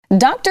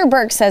Dr.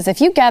 Burke says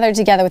if you gather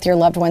together with your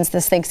loved ones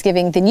this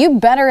Thanksgiving, then you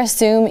better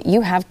assume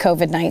you have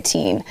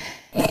COVID-19.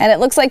 And it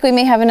looks like we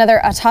may have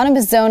another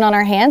autonomous zone on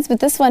our hands,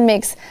 but this one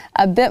makes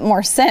a bit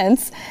more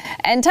sense.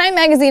 And Time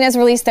Magazine has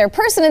released their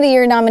Person of the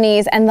Year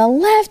nominees, and the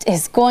left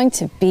is going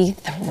to be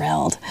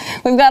thrilled.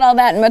 We've got all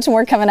that and much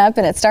more coming up,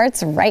 and it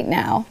starts right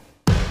now.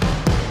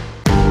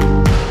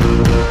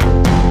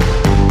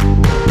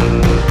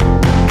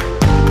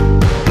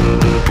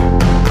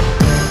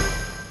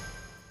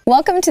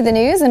 Welcome to the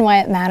news and why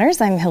it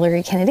matters. I'm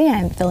Hillary Kennedy.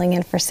 I'm filling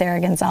in for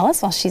Sarah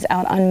Gonzalez while she's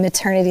out on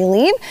maternity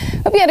leave.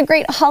 Hope you had a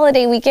great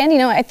holiday weekend. You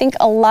know, I think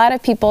a lot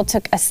of people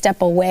took a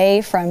step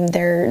away from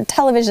their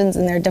televisions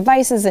and their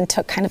devices and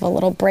took kind of a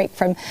little break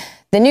from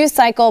the news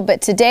cycle.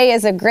 But today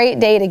is a great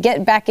day to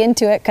get back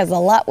into it because a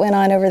lot went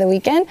on over the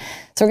weekend.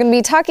 So we're going to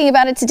be talking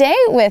about it today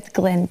with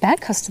Glenn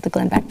Beck, host of the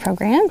Glenn Beck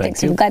program.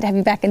 Thanks. We're glad to have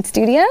you back in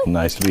studio.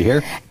 Nice to be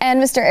here.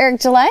 And Mr. Eric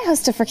July,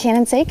 host of For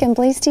Cannon's Sake and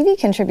Blaze TV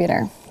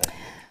contributor.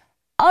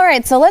 All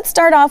right, so let's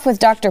start off with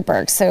Dr.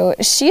 Burke. So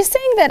she's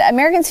saying that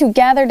Americans who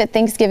gathered at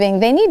Thanksgiving,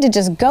 they need to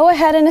just go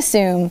ahead and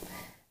assume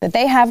that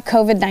they have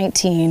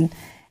COVID-19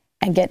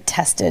 and get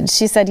tested.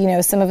 She said, you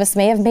know, some of us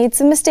may have made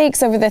some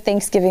mistakes over the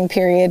Thanksgiving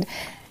period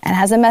and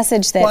has a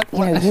message that,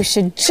 you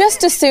should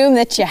just assume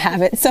that you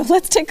have it. So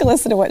let's take a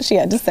listen to what she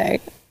had to say.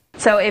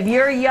 So if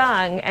you're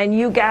young and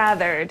you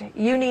gathered,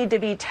 you need to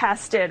be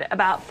tested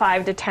about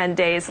 5 to 10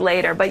 days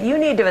later, but you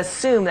need to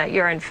assume that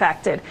you're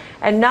infected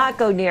and not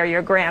go near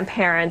your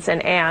grandparents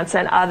and aunts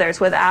and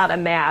others without a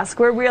mask.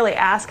 We're really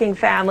asking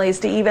families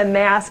to even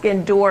mask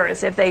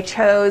indoors if they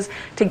chose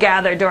to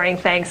gather during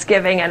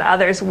Thanksgiving and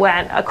others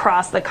went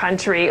across the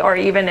country or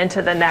even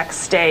into the next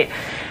state.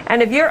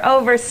 And if you're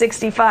over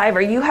 65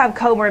 or you have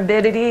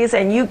comorbidities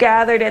and you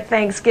gathered at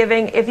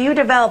Thanksgiving, if you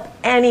develop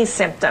any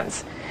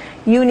symptoms,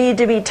 you need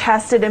to be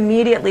tested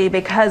immediately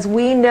because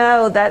we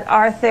know that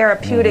our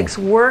therapeutics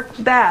work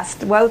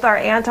best, both our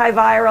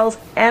antivirals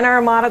and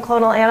our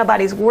monoclonal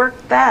antibodies work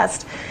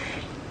best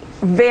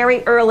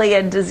very early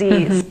in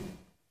disease.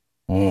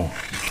 Okay,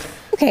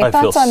 I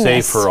feel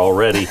safer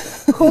already.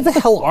 Who the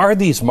hell are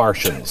these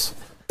Martians?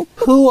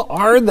 Who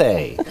are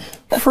they?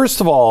 First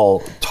of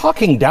all,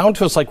 talking down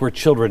to us like we're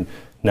children.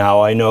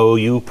 Now, I know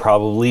you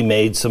probably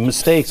made some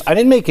mistakes. I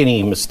didn't make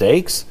any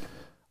mistakes.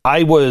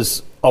 I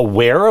was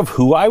aware of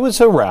who I was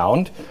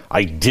around.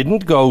 I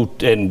didn't go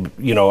and,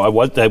 I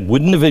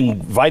wouldn't have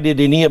invited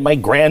any of my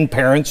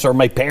grandparents or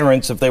my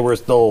parents if they were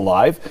still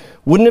alive.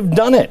 Wouldn't have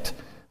done it.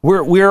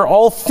 We're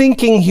all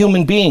thinking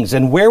human beings.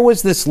 And where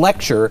was this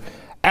lecture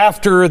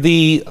after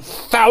the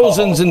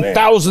thousands and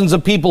thousands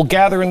of people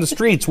gather in the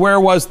streets? Where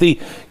was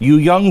you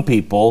young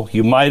people,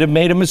 you might have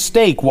made a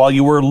mistake while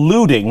you were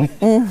looting,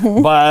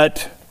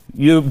 but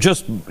you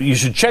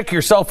should check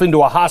yourself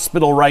into a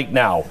hospital right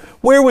now.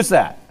 Where was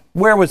that?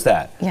 Where was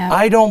that? Yeah.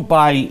 I don't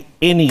buy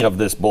any of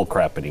this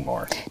bullcrap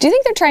anymore. Do you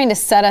think they're trying to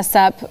set us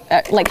up,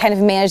 kind of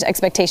manage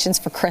expectations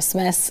for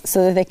Christmas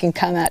so that they can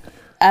come at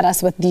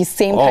us with these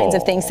same kinds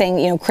of things,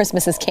 saying,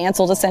 Christmas is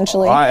canceled,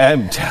 essentially? I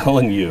am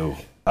telling you,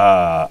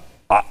 I'll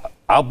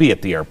be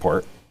at the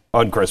airport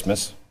on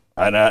Christmas,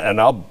 and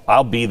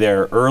I'll be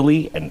there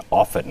early and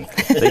often.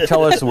 They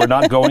tell us we're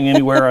not going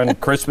anywhere on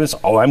Christmas.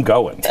 Oh, I'm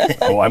going.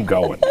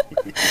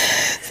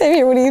 Same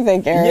here. What do you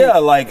think, Aaron?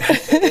 Yeah,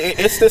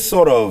 it's this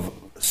sort of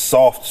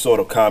soft, sort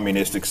of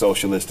communistic,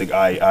 socialistic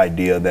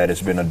idea that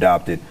has been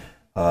adopted,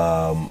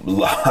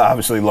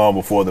 obviously long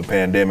before the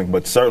pandemic,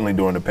 but certainly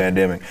during the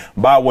pandemic,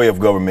 by way of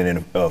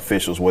government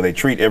officials, where they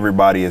treat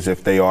everybody as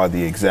if they are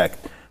the exact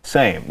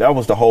same. That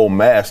was the whole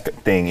mask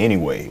thing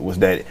anyway, was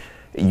that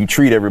you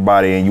treat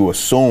everybody and you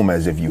assume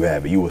as if you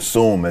have it. You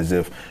assume as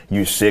if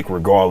you're sick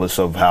regardless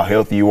of how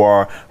healthy you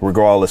are,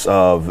 regardless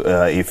of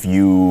if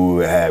you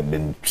have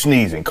been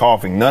sneezing,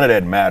 coughing. None of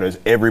that matters.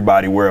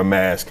 Everybody wear a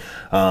mask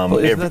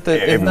isn't that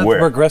the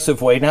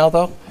progressive way now,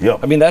 though? Yeah.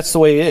 I mean, that's the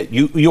way it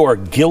is. You are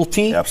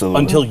guilty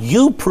until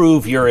you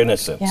prove your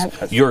innocence.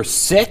 Yep. You're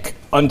sick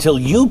until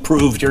you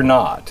prove you're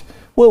not.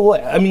 Well,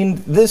 I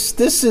mean, this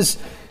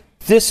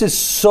is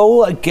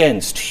so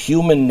against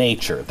human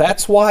nature.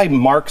 That's why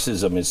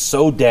Marxism is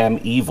so damn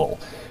evil,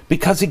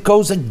 because it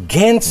goes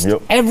against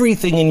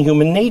everything in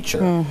human nature.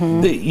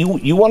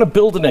 You want to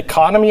build an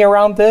economy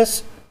around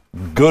this?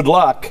 Good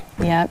luck.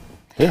 Yep.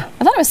 Yeah.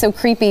 I thought it was so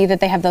creepy that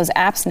they have those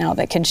apps now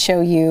that can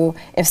show you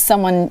if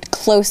someone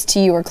close to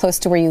you or close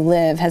to where you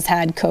live has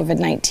had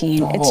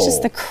COVID-19. It's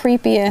just the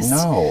creepiest.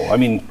 No, I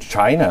mean,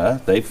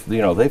 China,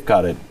 they've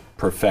got it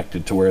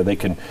perfected to where they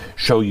can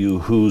show you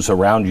who's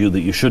around you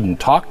that you shouldn't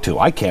talk to.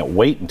 I can't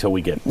wait until we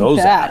get those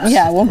apps.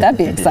 Yeah, won't that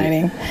be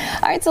exciting?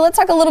 All right, so let's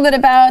talk a little bit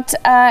about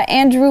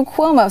Andrew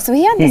Cuomo. So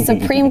he had the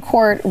Supreme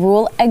Court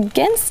rule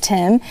against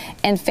him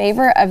in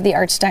favor of the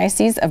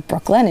Archdiocese of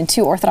Brooklyn and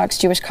 2 Orthodox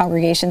Jewish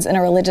congregations in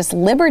a religious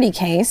liberty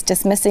case,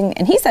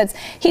 and he says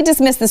he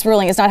dismissed this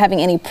ruling as not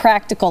having any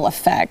practical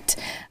effect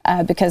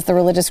because the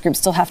religious groups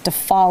still have to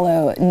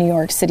follow New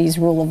York City's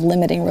rule of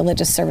limiting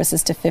religious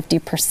services to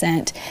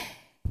 50%.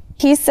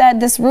 He said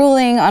this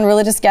ruling on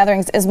religious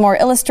gatherings is more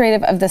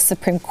illustrative of the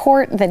Supreme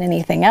Court than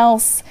anything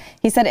else.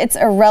 He said it's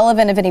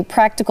irrelevant of any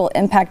practical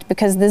impact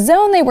because the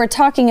zone they were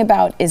talking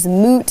about is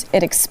moot.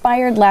 It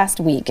expired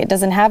last week. It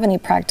doesn't have any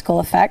practical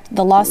effect.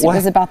 The lawsuit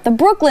was about the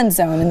Brooklyn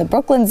zone, and the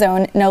Brooklyn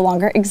zone no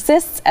longer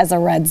exists as a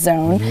red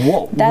zone.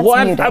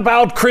 What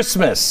about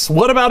Christmas?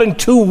 What about in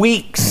 2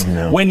 weeks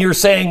when you're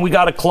saying we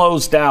got to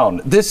close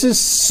down? This is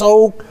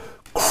so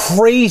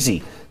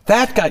crazy.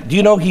 That guy, do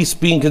you know he's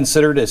being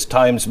considered as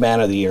Times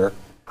Man of the Year?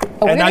 Oh,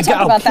 we're going to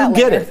talk about that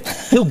later.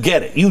 He'll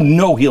get it. You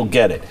know he'll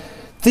get it.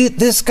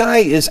 This guy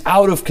is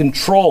out of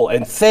control,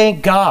 and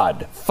thank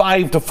God,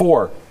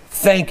 5-4.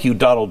 Thank you,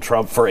 Donald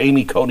Trump, for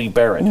Amy Coney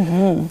Barrett.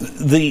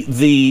 The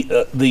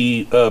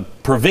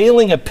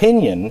prevailing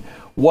opinion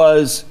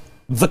was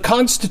the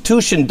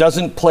Constitution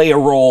doesn't play a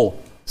role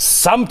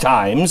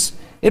sometimes;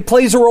 it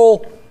plays a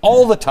role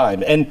all the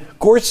time. And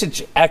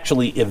Gorsuch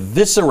actually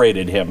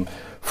eviscerated him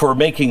for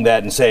making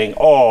that and saying,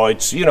 "Oh,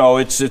 it's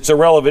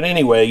irrelevant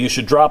anyway. You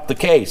should drop the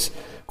case."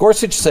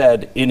 Gorsuch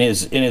said in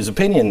his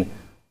opinion,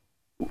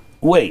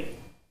 "Wait,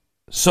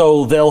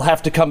 so they'll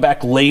have to come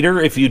back later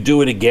if you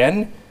do it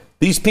again?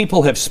 These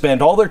people have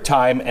spent all their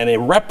time and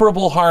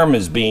irreparable harm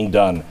is being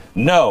done.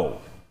 No,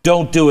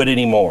 don't do it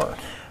anymore."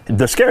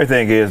 The scary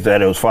thing is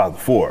that it was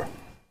 5-4.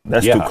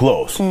 That's too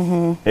close.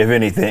 If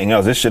anything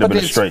else, this should have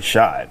been a straight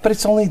shot. But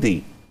it's only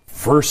the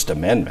First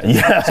Amendment.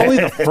 Yeah, it's only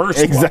the first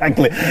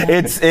exactly.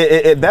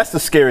 One. That's the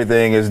scary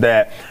thing is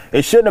that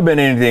it shouldn't have been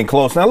anything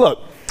close. Now,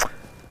 look,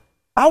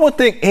 I would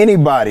think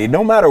anybody,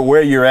 no matter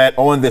where you're at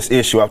on this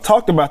issue, I've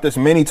talked about this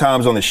many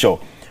times on the show.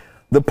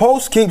 The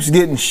post keeps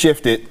getting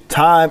shifted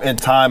time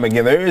and time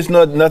again. There is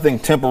nothing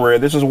temporary.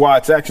 This is why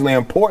it's actually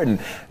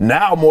important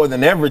now more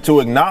than ever to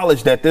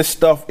acknowledge that this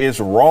stuff is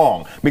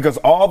wrong, because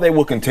all they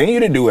will continue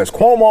to do, as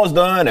Cuomo's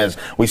done, as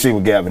we see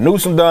what Gavin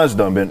Newsom does,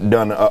 been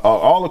done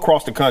all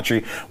across the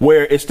country,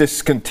 where it's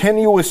this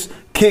continuous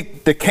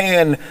kick the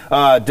can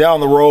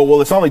down the road.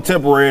 Well, it's only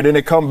temporary. Then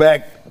they come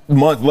back a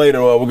month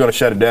later. We're going to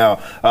shut it down.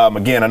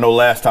 Again, I know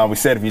last time we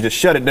said if you just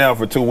shut it down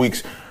for 2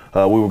 weeks,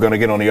 we were going to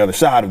get on the other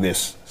side of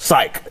this.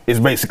 Psych is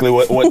basically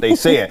what they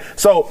said.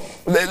 So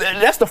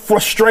that's the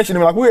frustration.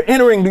 Like, we're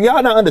entering, do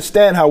y'all not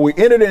understand how we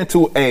entered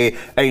into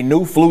a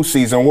new flu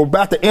season? We're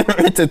about to enter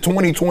into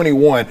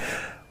 2021.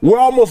 We're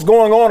almost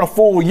going on a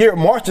full year.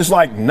 March is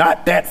like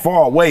not that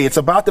far away. It's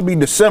about to be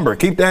December.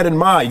 Keep that in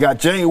mind. You got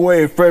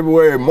January,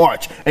 February,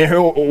 March. And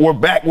here we're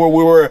back where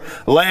we were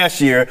last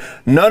year.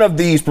 None of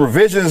these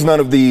provisions, none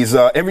of these,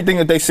 everything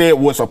that they said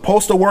was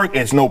supposed to work.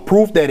 It's no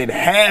proof that it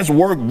has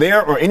worked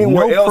there or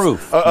anywhere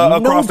else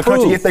across the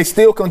country. Yet they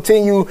still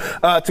continue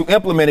to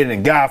implement it.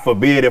 And God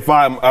forbid if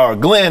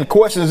Glenn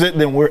questions it,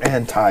 then we're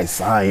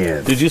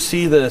anti-science. Did you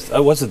see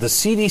was it the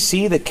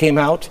CDC that came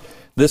out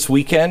this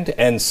weekend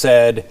and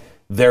said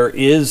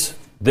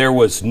there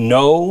was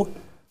no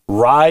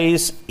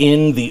rise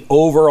in the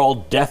overall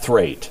death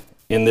rate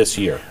in this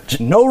year?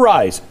 No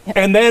rise.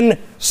 And then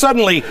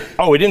suddenly,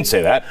 we didn't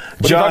say that.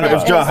 John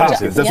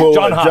Hopkins. That's what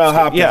John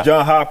Hopkins. Yeah.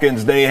 John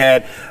Hopkins, they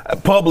had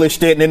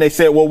published it, and then they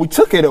said, well, we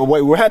took it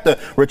away. We had to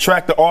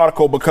retract the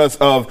article because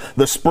of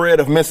the spread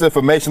of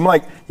misinformation. I'm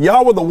like,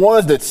 y'all were the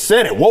ones that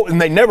said it.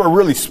 And they never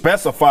really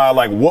specified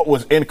like what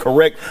was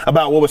incorrect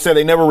about what was said.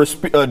 They never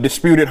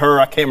disputed her.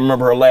 I can't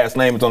remember her last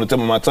name. It's on the tip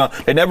of my tongue.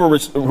 They never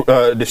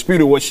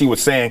disputed what she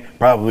was saying,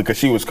 probably because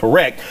she was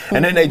correct.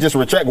 And then they just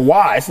retract.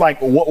 Why? It's like,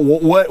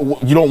 what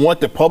you don't want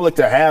the public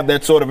to have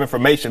that sort of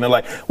information. They're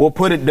like, we'll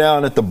put it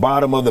down at the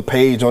bottom of the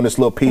page on this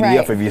little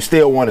PDF if you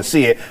still want to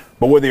see it.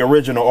 But where the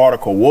original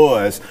article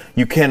was,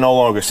 you can no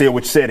longer see it,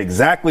 which said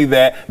exactly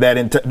that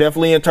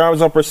definitely in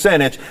terms of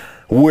percentage,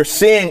 we're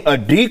seeing a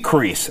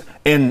decrease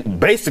in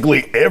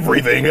basically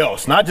everything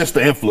else, not just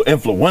the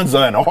influenza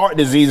and the heart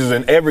diseases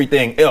and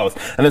everything else.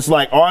 And it's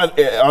like,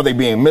 are they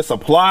being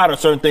misapplied, or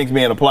certain things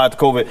being applied to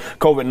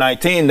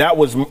COVID-19? That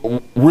was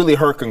really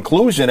her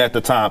conclusion at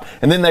the time.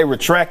 And then they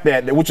retract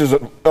that, which is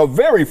a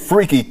very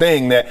freaky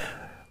thing that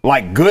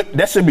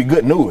that should be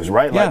good news,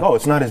 right? Yeah. Like,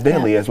 it's not as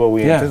deadly as what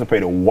we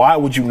anticipated. Why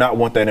would you not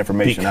want that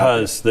information out there?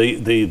 Because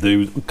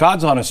the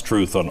God's honest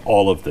truth on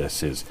all of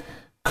this is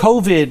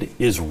COVID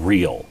is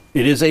real.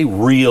 It is a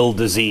real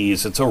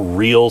disease. It's a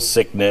real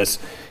sickness.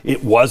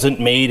 It wasn't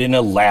made in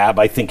a lab.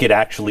 I think it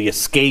actually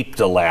escaped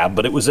a lab,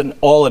 but it was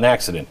all an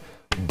accident.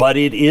 But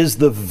it is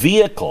the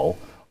vehicle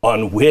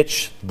on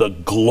which the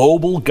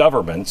global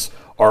governments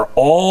are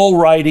all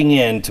riding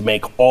in to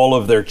make all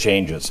of their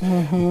changes.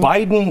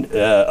 Biden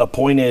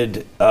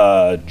appointed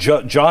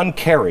John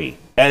Kerry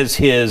as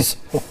his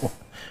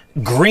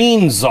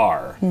green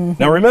czar.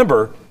 Now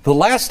remember, the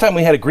last time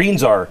we had a green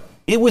czar,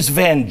 it was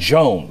Van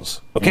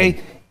Jones,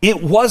 okay?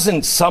 It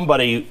wasn't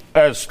somebody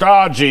as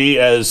stodgy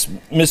as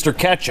Mr.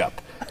 Ketchup.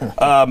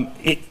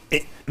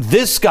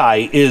 This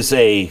guy is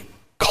a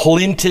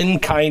Clinton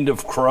kind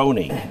of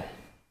crony.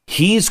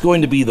 He's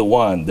going to be the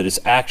one that is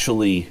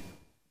actually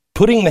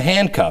putting the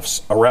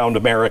handcuffs around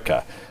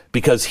America,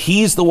 because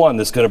he's the one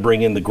that's going to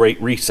bring in the Great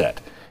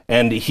Reset.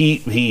 And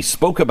he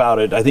spoke about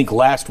it, I think,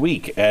 last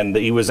week, and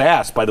he was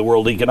asked by the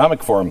World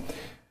Economic Forum,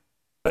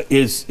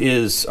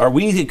 Are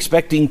we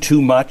expecting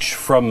too much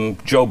from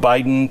Joe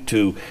Biden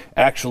to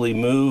actually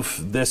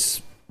move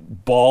this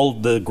ball,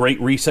 the Great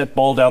Reset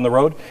ball, down the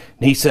road?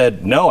 And he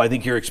said, no, I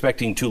think you're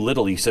expecting too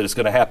little. He said it's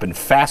going to happen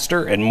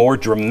faster and more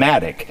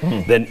dramatic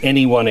than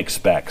anyone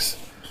expects.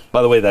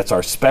 By the way, that's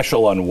our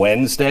special on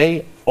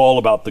Wednesday, all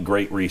about the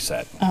Great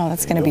Reset. Oh,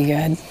 that's going to be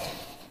good.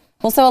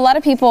 Well, so a lot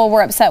of people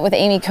were upset with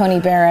Amy Coney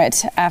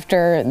Barrett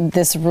after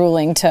this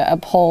ruling to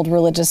uphold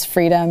religious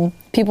freedom.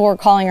 People were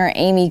calling her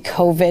Amy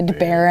COVID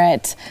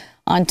Barrett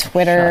on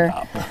Twitter.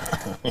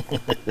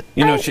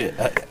 You know,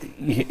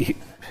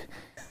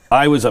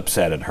 I was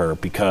upset at her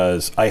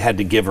because I had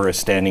to give her a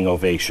standing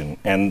ovation,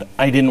 and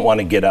I didn't want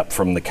to get up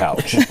from the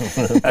couch.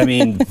 I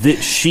mean,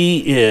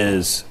 she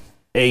is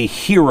a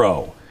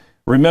hero.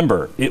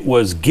 Remember, it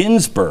was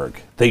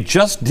Ginsburg. They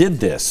just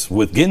did this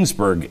with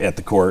Ginsburg at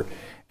the court,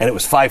 and it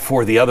was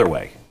 5-4 the other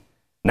way.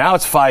 Now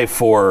it's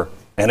 5-4,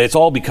 and it's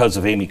all because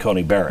of Amy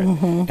Coney Barrett.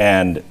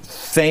 And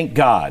thank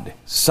God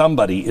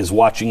somebody is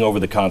watching over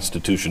the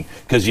Constitution,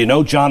 because you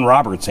know John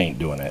Roberts ain't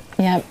doing it.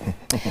 Yep.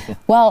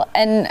 Well,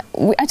 and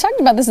I talked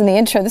about this in the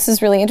intro. This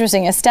is really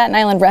interesting. A Staten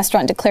Island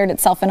restaurant declared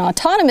itself an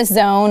autonomous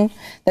zone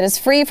that is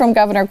free from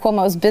Governor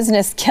Cuomo's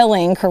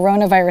business-killing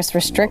coronavirus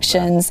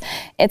restrictions.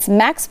 It's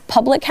Mac's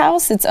Public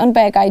House. It's owned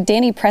by a guy,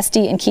 Danny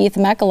Presti and Keith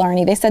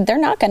McElarney. They said they're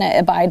not going to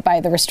abide by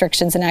the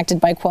restrictions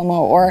enacted by Cuomo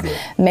or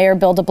Mayor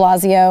Bill de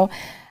Blasio.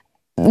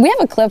 We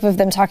have a clip of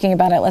them talking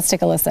about it. Let's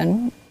take a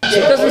listen.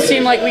 It doesn't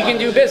seem like we can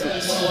do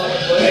business.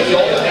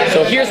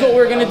 So here's what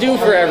we're going to do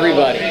for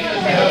everybody.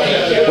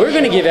 We're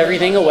going to give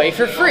everything away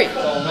for free.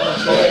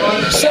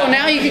 So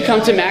now you can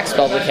come to Mac's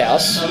Public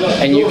House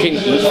and you can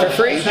eat for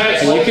free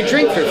and you can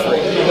drink for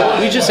free.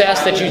 We just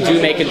ask that you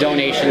do make a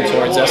donation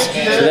towards us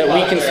so that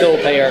we can still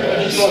pay our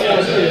bills.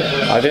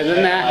 Other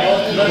than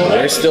that,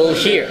 we're still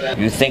here.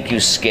 You think you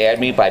scared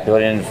me by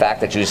putting in the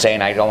fact that you're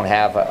saying I don't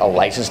have a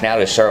license now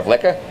to serve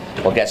liquor?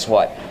 Well, guess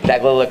what?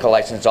 That little liquor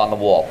license is on the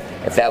wall.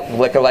 If that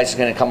liquor license is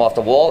going to come off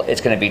the wall, it's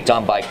going to be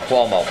done by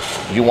Cuomo.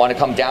 You want to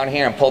come down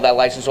here and pull that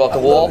license off the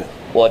wall?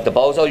 Well,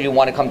 DeBozo, you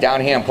want to come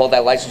down here and pull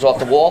that license off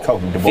the wall?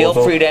 Feel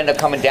free to end up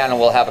coming down and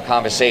we'll have a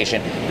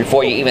conversation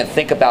before you even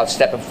think about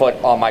stepping foot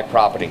on my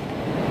property.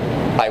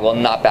 I will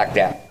not back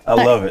down. I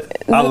love it.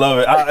 I love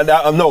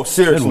it. No,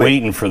 seriously. Been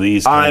waiting for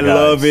these kind of guys.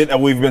 Love it.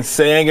 We've been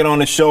saying it on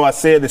the show. I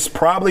said this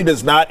probably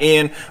does not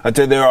end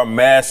until there are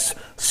mass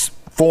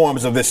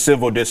forms of this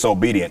civil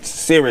disobedience,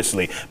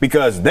 seriously,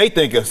 because they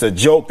think it's a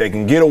joke. They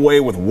can get away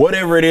with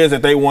whatever it is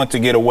that they want to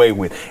get away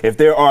with. If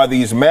there are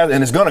these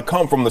and it's going to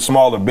come from the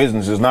smaller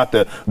businesses, not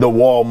the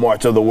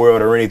Walmarts of the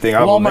world or anything.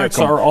 Walmarts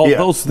are all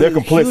those they're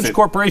complicit. Huge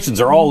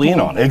corporations are all in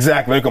on it.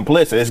 Exactly, they're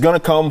complicit. It's going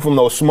to come from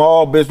those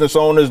small business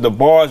owners, the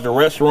bars, the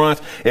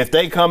restaurants. If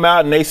they come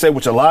out and they say,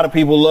 which a lot of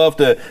people love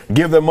to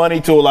give their money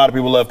to, a lot of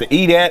people love to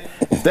eat at,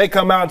 if they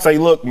come out and say,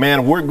 look,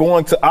 man, we're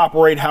going to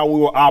operate how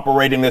we were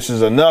operating. This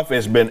is enough.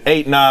 It's been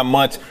 8-9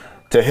 months.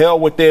 To hell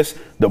with this.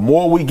 The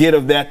more we get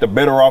of that, the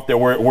better off that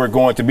we're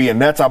going to be.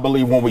 And that's, I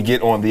believe, when we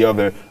get on the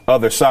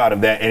other side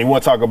of that. And you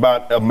want to talk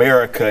about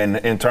America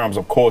in terms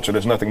of culture,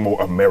 there's nothing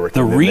more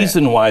American than that. The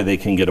reason why they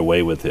can get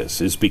away with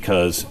this is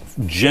because,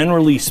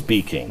 generally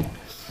speaking,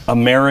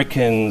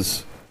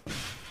 Americans,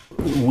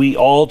 we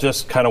all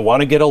just kind of want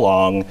to get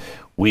along.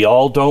 We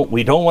don't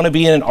want to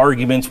be in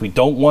arguments. We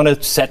don't want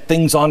to set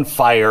things on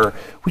fire.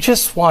 We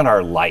just want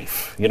our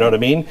life. You know what I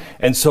mean?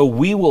 And so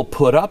we will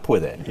put up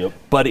with it. Yep.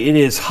 But it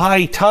is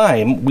high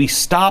time we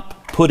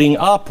stop putting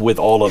up with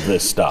all of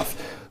this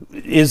stuff.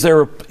 Is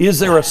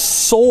there a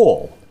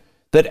soul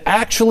that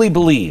actually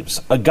believes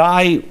a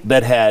guy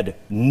that had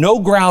no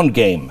ground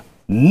game,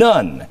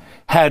 none,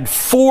 had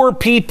 4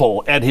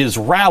 people at his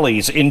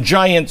rallies in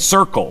giant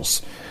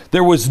circles?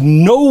 There was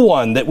no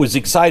one that was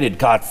excited,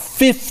 got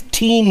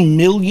 15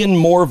 million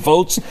more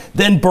votes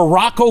than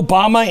Barack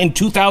Obama in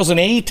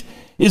 2008?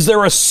 Is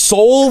there a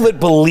soul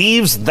that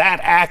believes that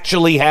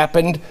actually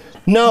happened?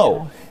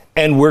 No.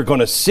 And we're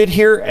going to sit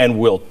here and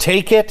we'll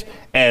take it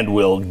and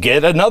we'll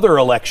get another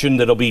election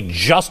that'll be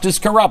just as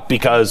corrupt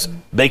because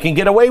they can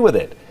get away with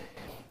it.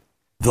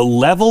 The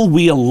level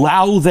we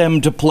allow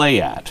them to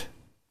play at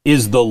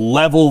is the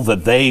level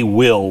that they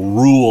will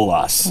rule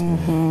us.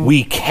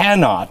 We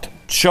cannot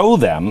show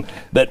them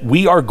that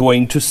we are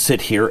going to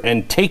sit here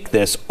and take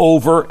this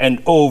over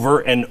and over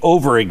and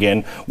over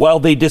again while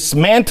they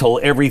dismantle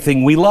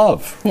everything we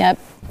love. Yep.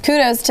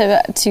 Kudos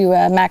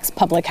to Mac's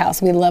Public House.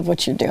 We love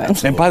what you're doing.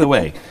 And by the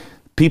way,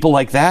 people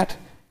like that,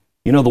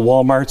 you know, the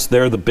Walmarts,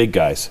 they're the big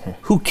guys.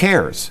 Who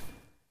cares?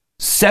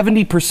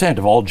 70%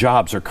 of all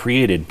jobs are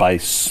created by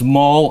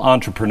small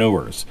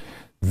entrepreneurs.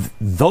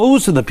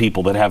 Those are the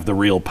people that have the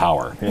real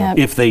power. Yep.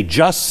 If they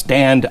just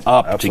stand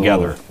up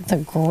together. It's a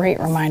great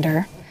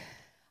reminder.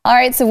 All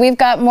right, so we've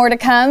got more to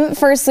come.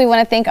 First, we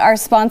want to thank our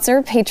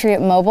sponsor, Patriot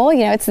Mobile.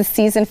 You know, it's the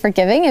season for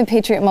giving, and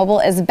Patriot Mobile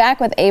is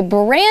back with a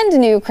brand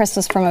new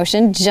Christmas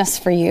promotion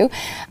just for you.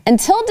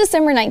 Until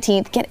December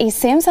 19th, get a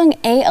Samsung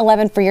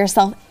A11 for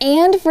yourself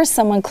and for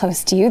someone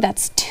close to you.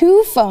 That's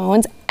 2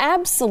 phones,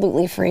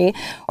 absolutely free,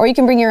 or you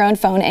can bring your own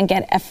phone and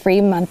get a free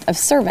month of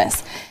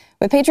service.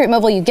 With Patriot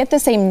Mobile, you get the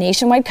same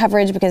nationwide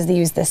coverage because they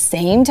use the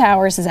same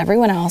towers as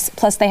everyone else.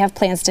 Plus, they have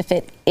plans to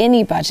fit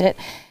any budget.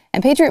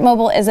 And Patriot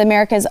Mobile is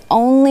America's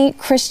only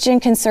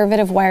Christian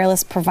conservative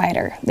wireless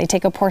provider. They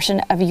take a portion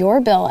of your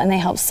bill and they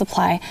help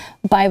supply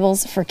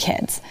Bibles for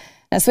kids.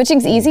 Now,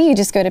 switching's easy. You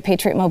just go to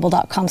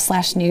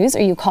patriotmobile.com/news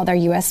or you call their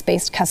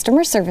U.S.-based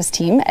customer service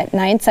team at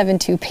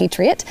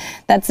 972-PATRIOT.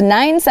 That's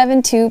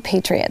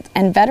 972-PATRIOT.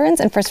 And veterans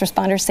and first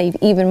responders save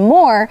even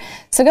more.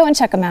 So go and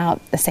check them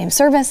out. The same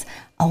service,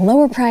 a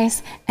lower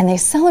price, and they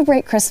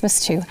celebrate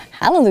Christmas too.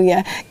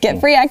 Hallelujah. Get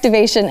free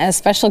activation and a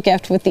special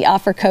gift with the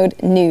offer code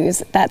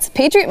NEWS. That's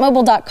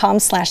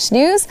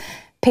patriotmobile.com/news,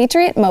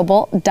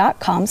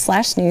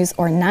 patriotmobile.com/news,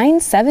 or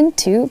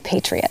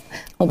 972-PATRIOT.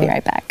 We'll be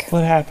right back.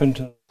 What happened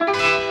to...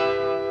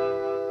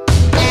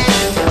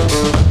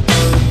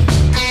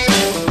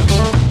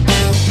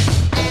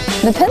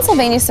 The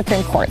Pennsylvania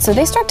Supreme Court, so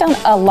they struck down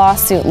a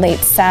lawsuit late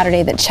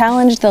Saturday that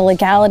challenged the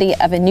legality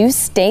of a new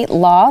state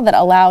law that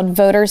allowed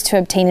voters to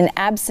obtain an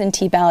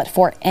absentee ballot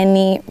for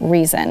any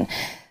reason.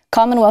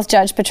 Commonwealth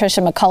Judge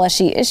Patricia McCullough,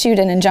 she issued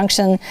an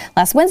injunction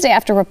last Wednesday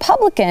after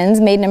Republicans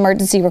made an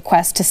emergency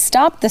request to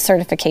stop the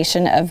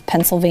certification of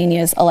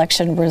Pennsylvania's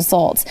election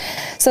results.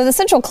 So the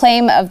central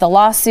claim of the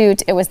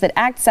lawsuit, it was that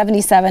Act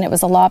 77, it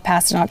was a law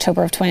passed in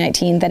October of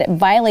 2019, that it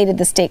violated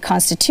the state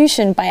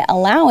constitution by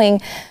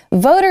allowing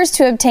voters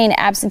to obtain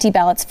absentee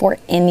ballots for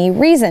any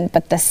reason.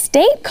 But the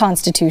state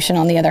constitution,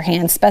 on the other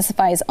hand,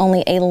 specifies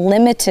only a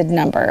limited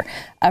number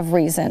of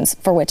reasons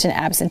for which an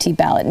absentee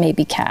ballot may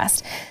be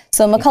cast.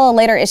 So McCullough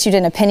later issued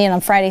an opinion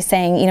on Friday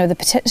saying,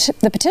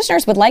 the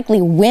petitioners would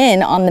likely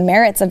win on the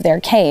merits of their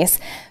case,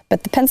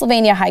 but the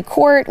Pennsylvania High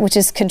Court, which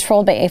is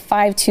controlled by a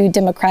 5-2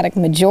 Democratic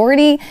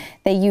majority,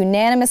 they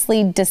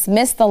unanimously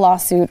dismissed the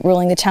lawsuit,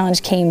 ruling the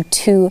challenge came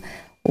too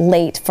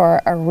late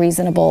for a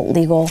reasonable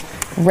legal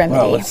remedy.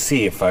 Well, let's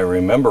see if I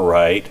remember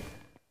right.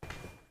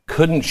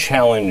 Couldn't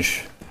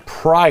challenge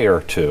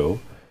prior to.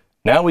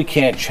 Now we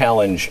can't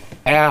challenge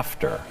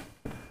after.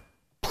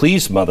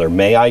 Please, Mother,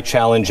 may I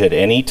challenge at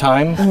any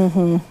time?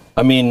 Mm-hmm.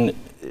 I mean,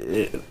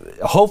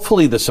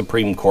 hopefully the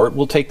Supreme Court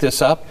will take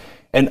this up.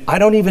 And I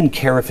don't even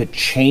care if it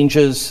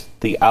changes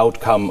the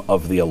outcome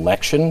of the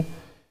election.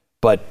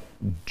 But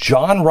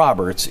John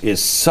Roberts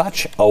is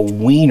such a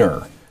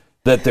wiener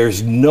that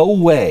there's no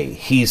way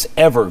he's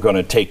ever going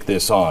to take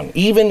this on.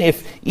 Even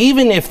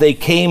if they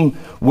came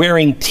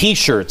wearing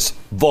T-shirts,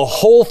 the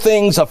whole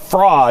thing's a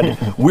fraud,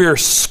 we're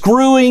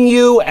screwing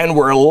you and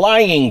we're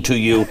lying to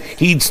you,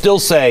 he'd still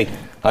say,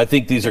 I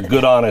think these are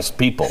good, honest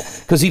people.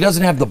 Because he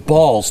doesn't have the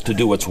balls to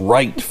do what's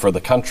right for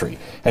the country.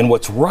 And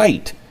what's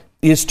right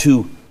is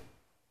to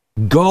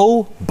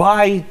go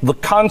by the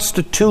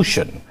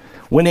Constitution.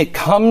 When it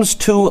comes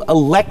to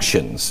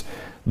elections,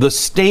 the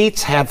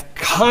states have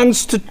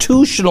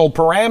constitutional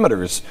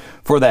parameters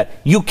for that.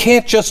 You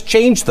can't just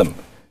change them.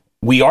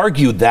 We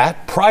argued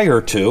that prior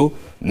to.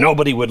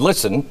 Nobody would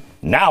listen.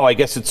 Now I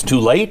guess it's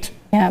too late.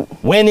 Yeah.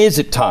 When is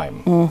it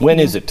time? Mm-hmm. When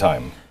is it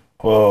time?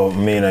 Well, I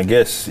mean, I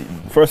guess,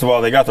 first of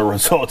all, they got the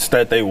results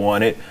that they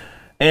wanted.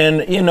 And,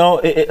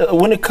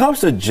 when it comes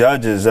to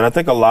judges, and I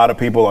think a lot of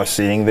people are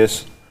seeing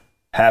this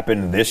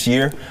happen this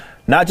year,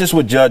 not just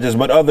with judges,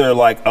 but other,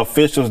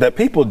 officials that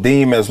people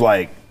deem as,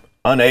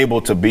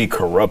 unable to be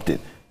corrupted.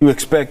 You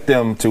expect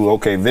them to,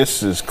 okay,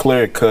 this is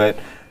clear cut.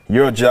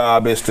 Your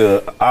job is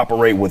to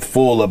operate with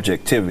full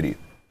objectivity.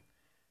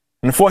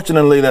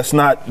 Unfortunately, that's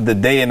not the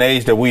day and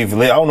age that we've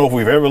lived. I don't know if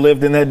we've ever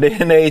lived in that day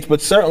and age,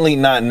 but certainly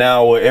not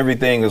now where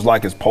everything is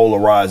as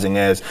polarizing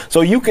as.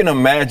 So you can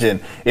imagine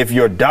if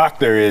your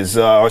doctor is,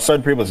 or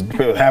certain people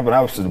having,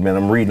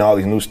 I'm reading all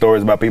these news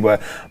stories about people,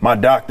 my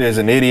doctor is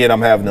an idiot,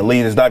 I'm having to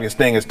leave. This doctor's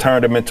thing has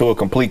turned him into a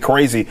complete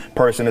crazy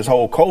person, this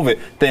whole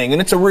COVID thing.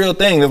 And it's a real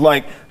thing.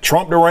 It's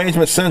Trump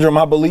derangement syndrome,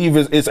 I believe,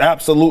 is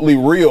absolutely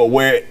real,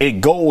 where it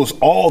goes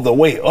all the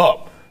way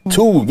up.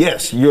 To,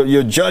 yes,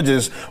 your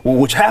judges,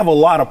 which have a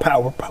lot of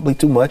power, probably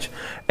too much,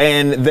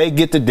 and they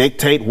get to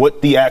dictate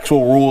what the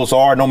actual rules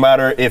are, no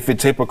matter if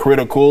it's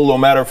hypocritical, no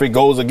matter if it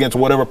goes against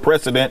whatever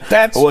precedent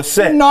was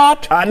set. That's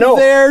not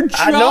their job.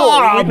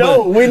 I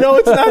know. We know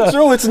it's not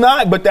true. It's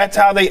not, but that's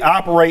how they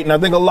operate. And I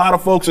think a lot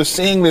of folks are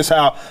seeing this,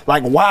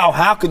 wow,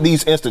 how could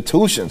these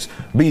institutions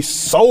be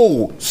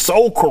so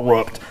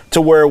corrupt to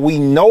where we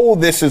know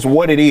this is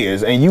what it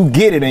is, and you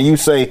get it and you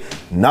say,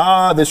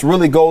 nah, this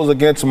really goes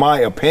against my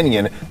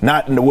opinion,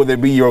 not whether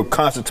it be your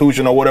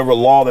constitution or whatever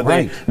law that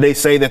they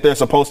say that they're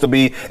supposed to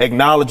be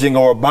acknowledging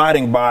or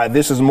abiding by.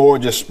 This is more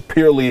just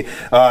purely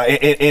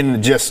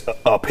in just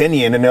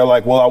opinion, and they're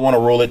like, well, I want to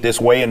rule it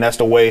this way, and that's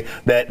the way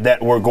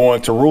that we're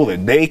going to rule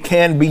it. They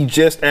can be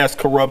just as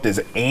corrupt as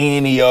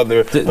any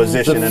other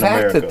position in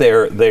America. The fact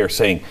that they're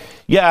saying,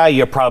 yeah,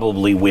 you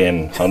probably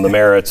win on the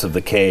merits of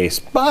the case,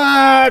 but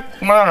I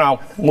don't know,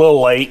 a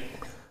little late.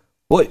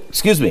 Well,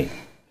 excuse me.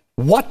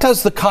 What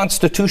does the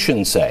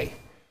Constitution say?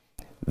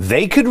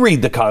 They could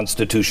read the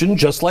Constitution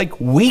just like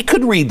we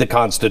could read the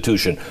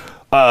Constitution.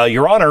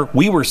 Your Honor,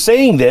 we were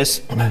saying this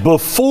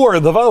before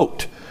the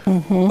vote.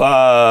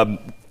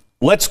 Mm-hmm.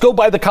 let's go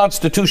by the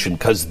Constitution,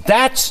 because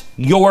that's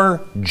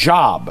your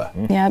job.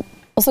 Yep.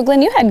 Also,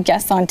 Glenn, you had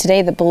guests on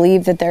today that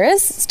believe that there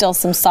is still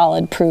some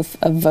solid proof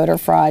of voter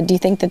fraud. Do you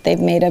think that they've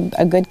made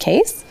a good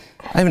case?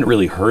 I haven't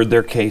really heard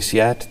their case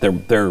yet.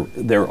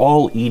 They're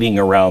all eating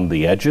around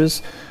the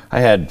edges.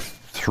 I had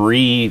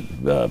 3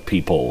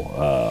 people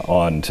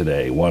on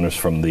today. One is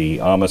from the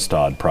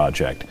Amistad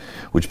Project,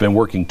 which has been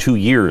working 2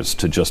 years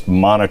to just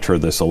monitor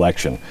this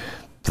election.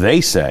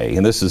 They say,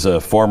 and this is a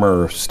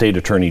former state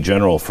attorney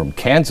general from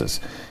Kansas,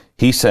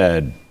 he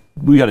said,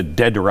 we got it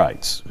dead to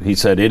rights. He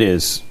said it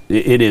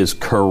is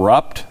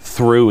corrupt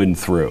through and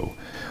through.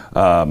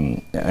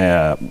 I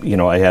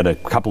had a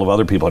couple of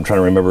other people, I'm trying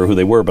to remember who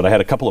they were, but I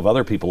had a couple of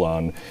other people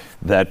on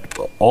that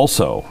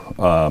also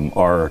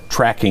are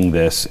tracking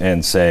this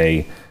and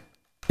say,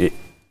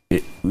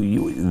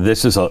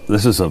 this is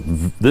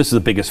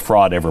the biggest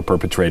fraud ever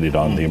perpetrated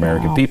on the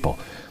American people.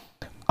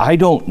 I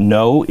don't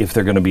know if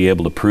they're going to be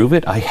able to prove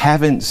it. I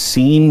haven't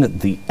seen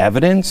the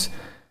evidence.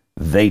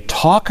 They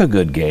talk a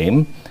good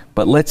game,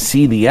 but let's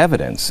see the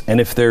evidence.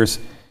 And if there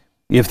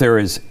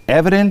is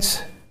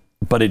evidence,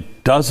 but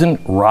it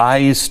doesn't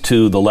rise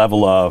to the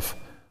level of,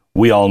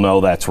 we all know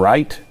that's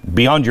right,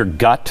 beyond your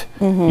gut,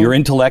 your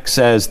intellect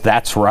says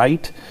that's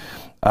right,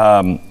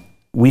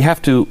 we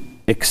have to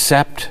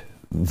accept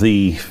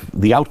the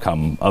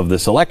outcome of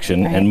this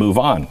election and move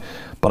on.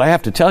 But I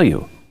have to tell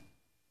you,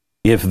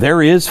 if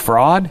there is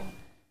fraud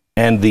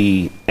and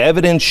the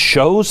evidence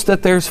shows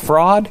that there's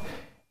fraud,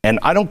 and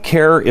I don't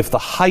care if the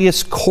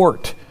highest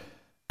court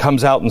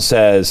comes out and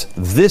says,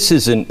 this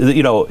isn't,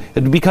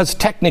 because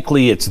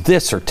technically it's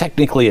this or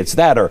technically it's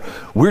that, or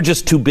we're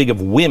just too big of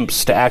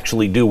wimps to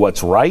actually do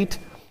what's right.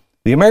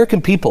 The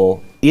American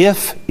people,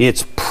 if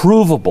it's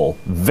provable,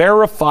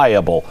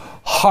 verifiable,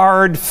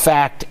 hard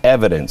fact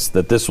evidence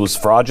that this was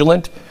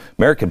fraudulent,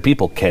 American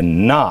people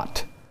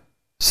cannot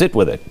sit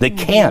with it. They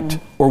can't,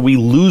 or we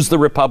lose the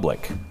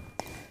republic.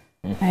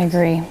 I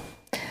agree.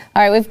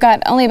 All right, we've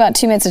got only about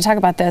 2 minutes to talk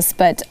about this,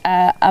 but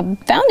a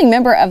founding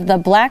member of the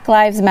Black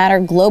Lives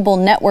Matter Global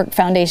Network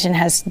Foundation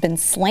has been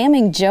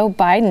slamming Joe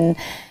Biden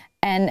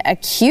and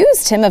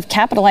accused him of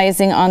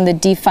capitalizing on the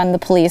defund the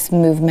police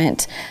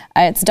movement.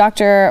 It's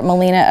Dr.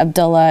 Melina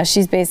Abdullah.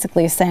 She's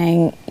basically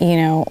saying,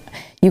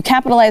 you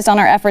capitalized on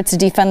our efforts to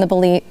defund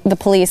the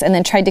police and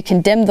then tried to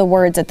condemn the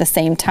words at the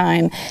same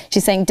time.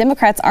 She's saying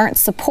Democrats aren't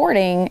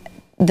supporting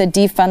the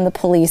defund the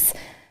police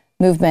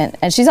movement.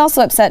 And she's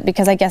also upset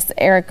because I guess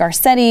Eric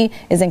Garcetti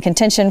is in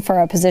contention for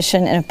a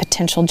position in a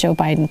potential Joe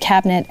Biden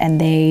cabinet, and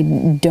they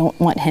don't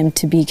want him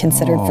to be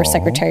considered for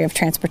Secretary of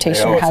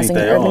Transportation or Housing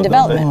and Urban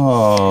Development.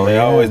 They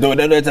always do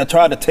it. I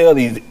try to tell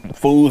these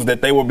fools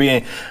that they were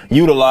being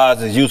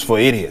utilized as useful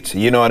idiots.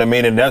 You know what I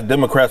mean? And that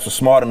Democrats were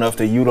smart enough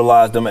to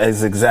utilize them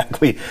as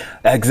exactly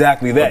that.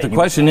 But the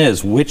question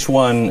is, which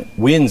one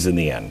wins in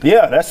the end?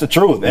 Yeah, that's the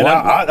truth. And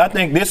I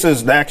think this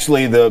is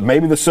actually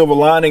maybe the silver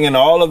lining in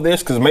all of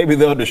this, because maybe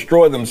they'll destroy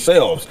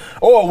themselves,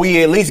 or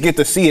we at least get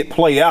to see it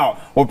play out.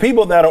 Or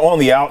people that are on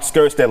the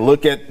outskirts that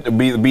look at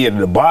be it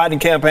the Biden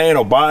campaign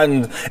or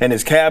Biden and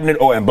his cabinet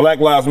or in Black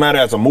Lives Matter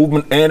as a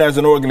movement and as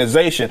an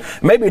organization,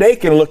 maybe they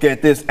can look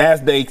at this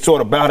as they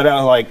sort of bout it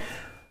out like,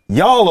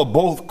 y'all are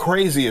both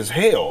crazy as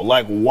hell.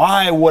 Like,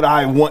 why would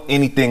I want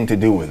anything to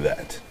do with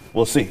that?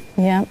 We'll see.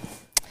 Yeah.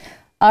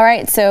 All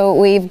right, so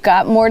we've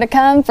got more to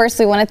come. First,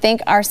 we want to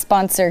thank our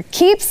sponsor,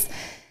 Keeps.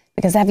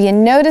 Because have you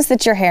noticed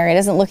that your hair, it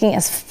isn't looking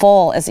as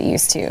full as it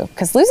used to?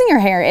 Because losing your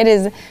hair, it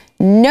is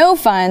no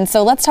fun.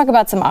 So let's talk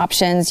about some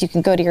options. You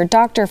can go to your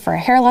doctor for a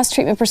hair loss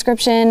treatment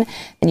prescription.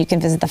 Then you can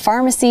visit the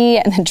pharmacy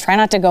and then try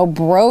not to go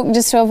broke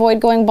just to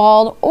avoid going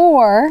bald.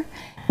 Or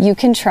you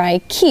can try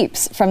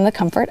Keeps from the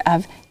comfort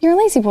of your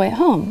lazy boy at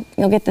home.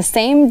 You'll get the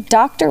same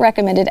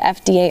doctor-recommended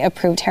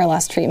FDA-approved hair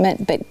loss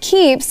treatment, but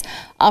Keeps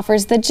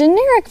offers the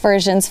generic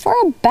versions for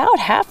about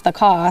half the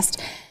cost.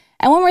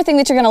 And one more thing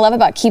that you're going to love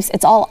about Keeps,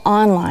 it's all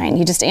online.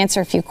 You just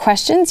answer a few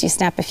questions, you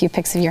snap a few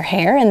pics of your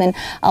hair, and then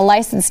a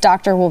licensed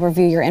doctor will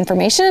review your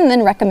information and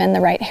then recommend the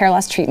right hair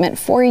loss treatment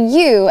for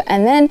you,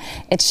 and then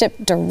it's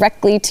shipped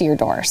directly to your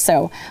door.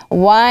 So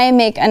why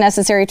make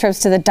unnecessary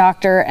trips to the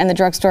doctor and the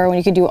drugstore when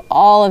you can do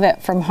all of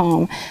it from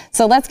home?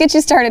 So let's get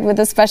you started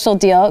with a special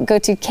deal. Go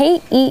to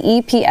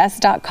keeps.com/Y.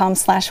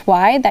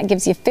 That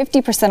gives you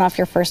 50% off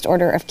your first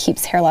order of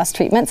Keeps hair loss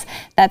treatments.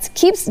 That's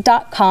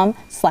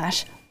keeps.com/Y.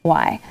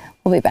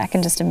 We'll be back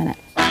in just a minute.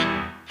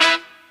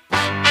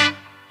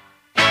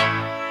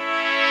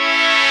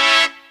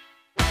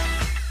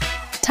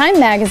 Time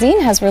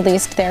Magazine has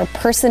released their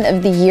Person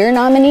of the Year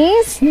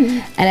nominees.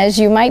 And as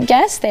you might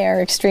guess, they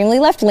are extremely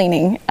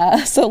left-leaning.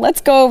 So let's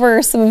go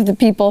over some of the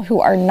people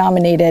who are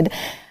nominated.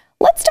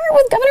 Let's start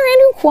with Governor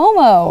Andrew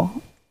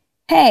Cuomo.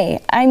 Hey,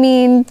 I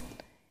mean,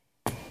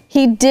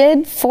 he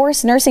did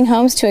force nursing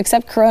homes to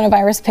accept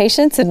coronavirus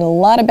patients, and a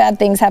lot of bad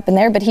things happened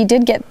there, but he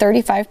did get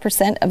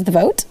 35% of the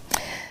vote.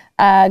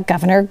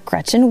 Governor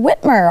Gretchen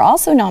Whitmer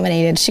also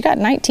nominated. She got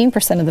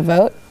 19% of the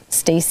vote.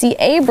 Stacey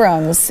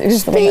Abrams.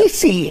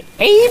 Stacey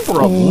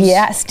Abrams?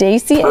 Yeah,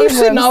 Stacey Abrams.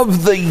 Person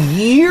of the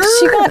Year?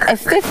 She got a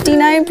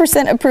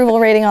 59% approval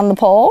rating on the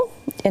poll.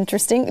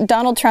 Interesting.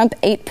 Donald Trump,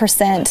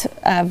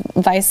 8%.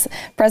 Vice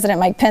President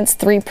Mike Pence,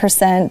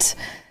 3%.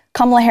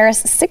 Kamala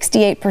Harris,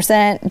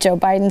 68%. Joe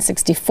Biden,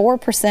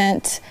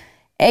 64%.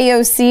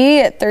 AOC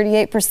at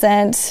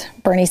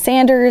 38%. Bernie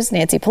Sanders,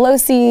 Nancy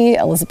Pelosi,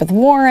 Elizabeth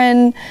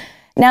Warren.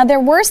 Now, there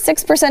were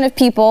 6% of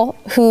people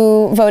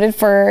who voted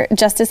for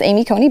Justice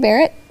Amy Coney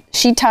Barrett.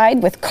 She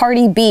tied with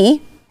Cardi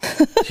B.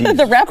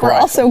 The rapper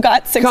Christ. Also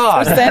got 6%.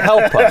 God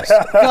help us.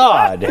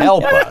 God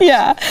help us.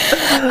 Yeah.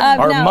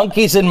 Are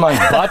monkeys in my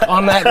butt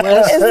on that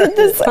list? Isn't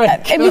this,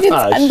 I mean, it's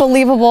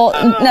unbelievable.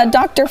 Now,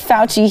 Dr.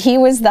 Fauci, he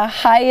was the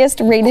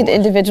highest rated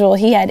individual.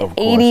 He had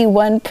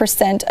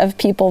 81% of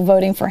people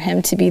voting for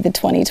him to be the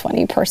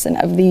 2020 Person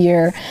of the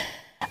Year.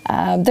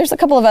 There's a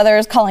couple of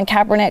others. Colin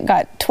Kaepernick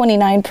got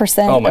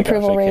 29%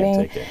 approval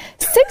rating.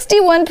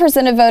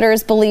 61% of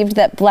voters believed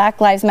that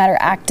Black Lives Matter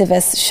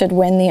activists should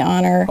win the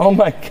honor. Oh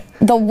my God.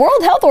 The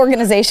World Health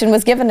Organization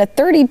was given a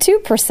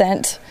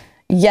 32%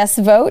 yes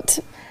vote.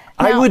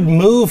 I would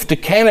move to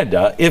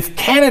Canada if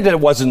Canada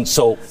wasn't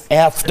so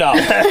effed up.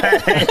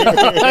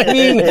 I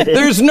mean,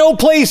 there's no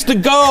place to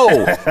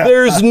go.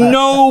 There's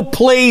no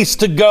place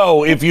to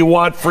go if you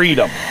want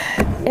freedom.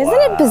 Isn't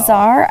it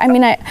bizarre? I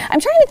mean, I'm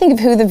trying to think of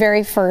who the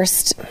very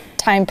first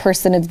Time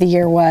Person of the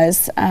Year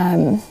was.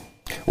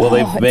 Well,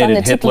 they've made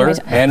it Hitler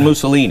and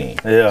Mussolini.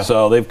 Yeah.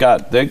 So they've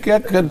got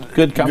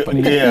good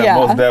company. Yeah,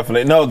 most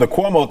definitely. No, the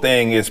Cuomo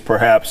thing is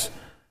perhaps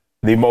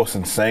the most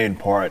insane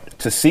part.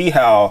 To see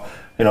how,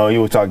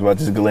 you were talking about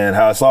this, Glenn,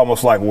 how it's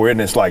almost like we're in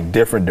this like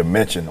different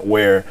dimension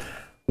where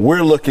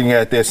we're looking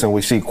at this and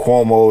we see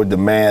Cuomo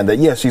demand that,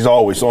 yes, he's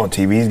always on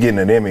TV. He's getting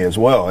an Emmy as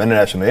well,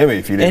 international Emmy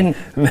if you didn't.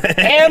 An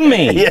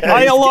Emmy! Yeah,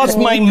 I lost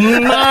my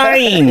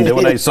mind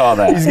when I saw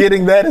that. He's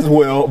getting that as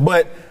well.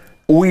 But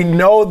we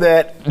know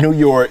that New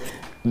York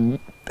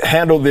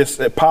handled this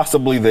at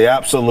possibly the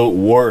absolute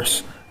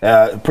worst,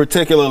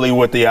 particularly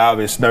with the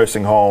obvious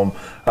nursing home,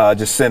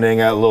 just sending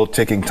out little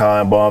ticking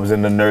time bombs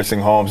in the nursing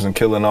homes and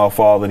killing off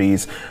all of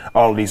these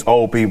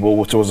old people,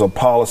 which was a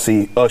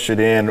policy ushered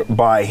in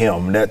by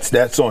him.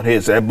 That's on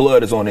that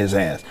blood is on his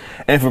hands.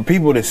 And for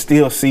people to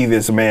still see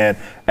this man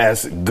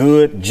as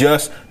good,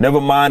 just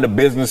never mind the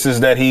businesses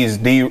that he's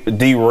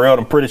derailed.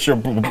 I'm pretty sure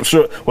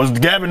was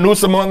Gavin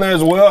Newsom on there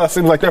as well. It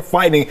seems like they're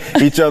fighting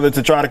each other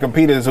to try to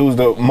compete as who's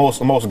the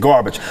most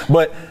garbage.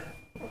 But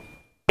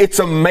it's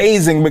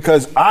amazing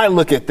because I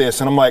look at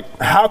this and I'm like,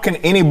 how can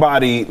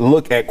anybody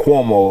look at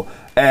Cuomo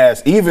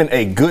as even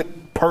a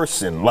good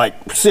person?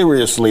 Like,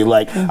 seriously,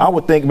 I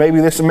would think maybe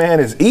this man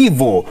is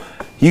evil.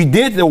 You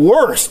did the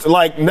worst.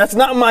 Like, that's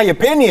not my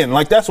opinion.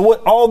 Like, that's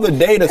what all the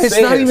data says.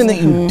 It's not even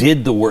that you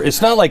did the worst.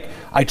 It's not like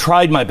I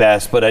tried my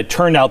best, but I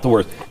turned out the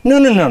worst. No.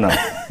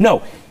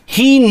 No.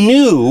 He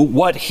knew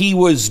what he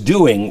was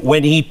doing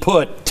when he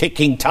put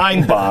ticking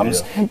time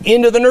bombs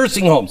into the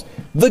nursing homes.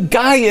 The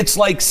guy, it's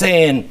like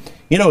saying,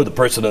 you know who the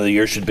Person of the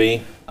Year should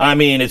be? I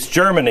mean, it's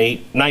Germany,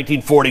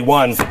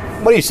 1941.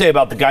 What do you say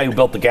about the guy who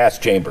built the gas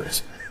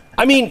chambers?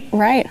 I mean,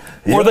 right.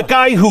 Or the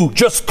guy who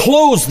just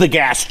closed the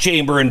gas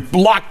chamber and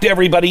locked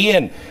everybody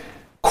in.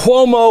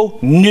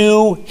 Cuomo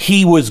knew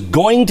he was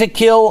going to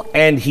kill,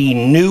 and he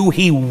knew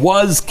he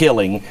was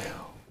killing.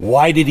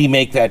 Why did he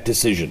make that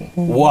decision?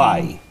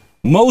 Why?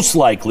 Most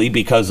likely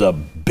because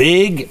of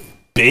big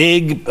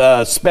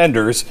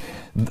spenders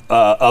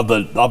of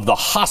the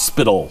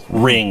hospital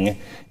ring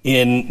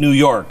in New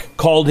York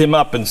called him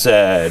up and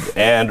said,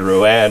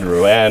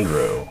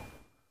 Andrew,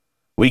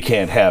 we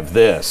can't have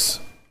this.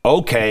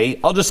 Okay,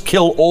 I'll just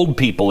kill old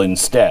people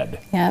instead.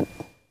 Yep.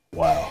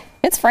 Wow.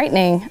 It's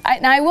frightening.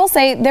 Now, I will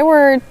say there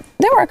were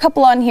a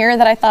couple on here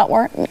that I thought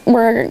were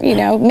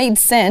made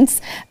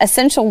sense.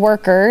 Essential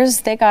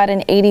workers, they got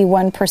an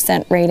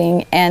 81%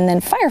 rating, and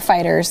then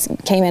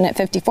firefighters came in at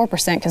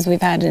 54% because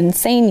we've had an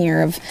insane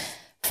year of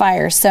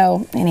fires.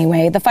 So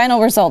anyway, the final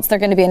results, they're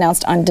going to be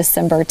announced on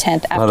December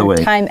 10th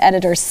after Time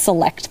editors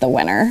select the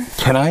winner.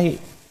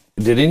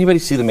 Did anybody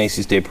see the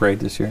Macy's Day Parade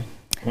this year?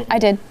 I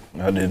did.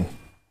 I did.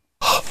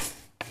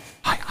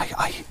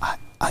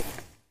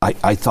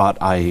 I thought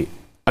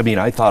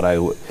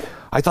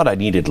I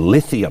needed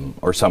lithium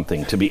or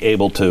something to be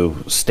able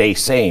to stay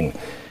sane.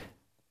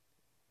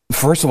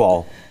 First of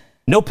all,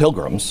 no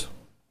pilgrims.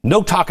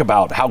 No talk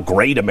about how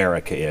great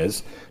America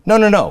is.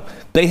 No.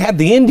 They had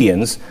the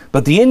Indians,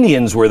 but the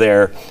Indians were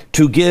there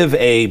to give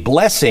a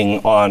blessing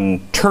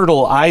on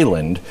Turtle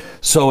Island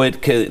so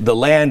the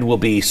land will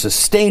be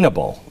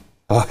sustainable.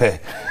 Okay.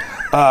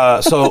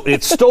 So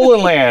it's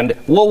stolen land.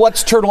 Well,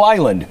 what's Turtle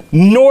Island?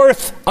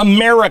 North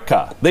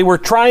America. They were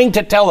trying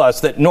to tell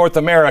us that North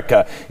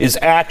America is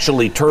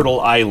actually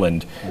Turtle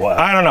Island. Wow.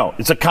 I don't know.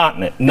 It's a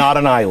continent, not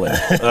an island.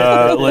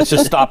 Let's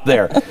just stop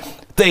there.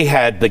 They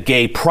had the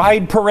gay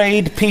pride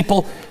parade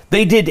people.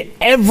 They did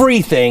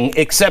everything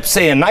except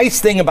say a nice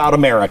thing about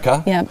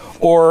America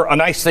or a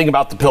nice thing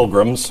about the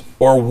Pilgrims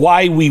or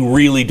why we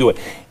really do it.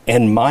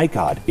 And my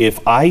God,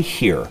 if I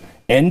hear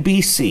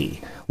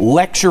NBC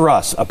lecture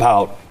us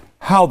about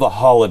how the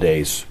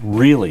holidays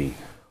really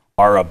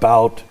are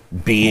about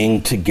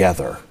being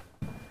together,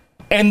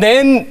 and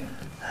then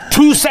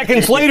 2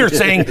 seconds later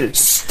saying,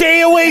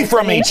 stay away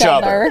from each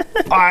other.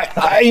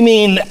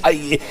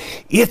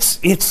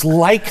 It's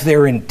like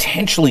they're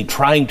intentionally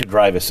trying to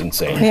drive us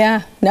insane.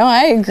 Yeah, no,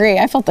 I agree.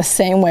 I felt the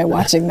same way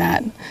watching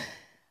that.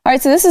 All right,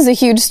 so this is a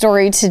huge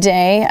story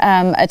today.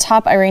 A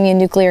top Iranian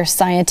nuclear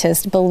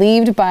scientist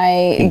believed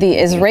by the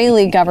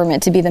Israeli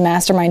government to be the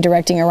mastermind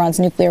directing Iran's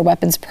nuclear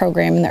weapons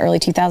program in the early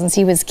 2000s.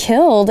 He was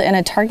killed in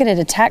a targeted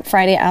attack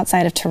Friday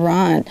outside of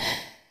Tehran.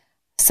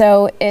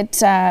 So it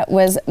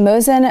was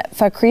Mohsen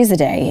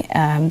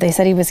Fakhrizadeh. They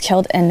said he was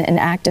killed in an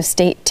act of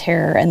state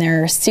terror, and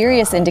there are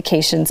serious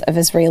indications of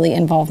Israeli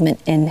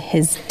involvement in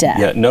his death.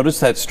 Yeah,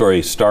 notice that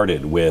story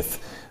started with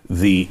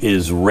the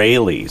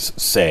Israelis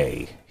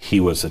say he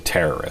was a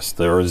terrorist.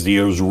 There was the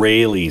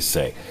Israelis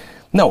say.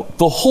 No,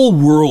 the whole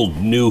world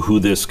knew who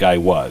this guy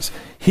was.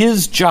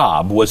 His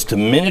job was to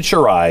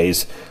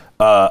miniaturize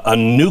a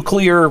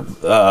nuclear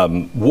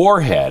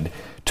warhead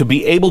to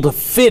be able to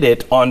fit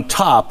it on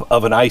top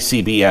of an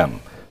ICBM,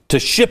 to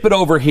ship it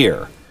over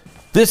here.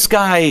 This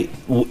guy,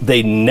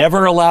 they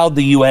never allowed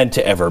the UN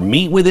to ever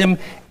meet with him.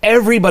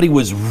 Everybody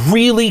was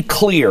really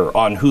clear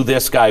on who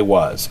this guy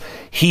was.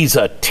 He's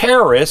a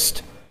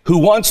terrorist who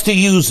wants to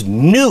use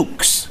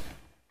nukes.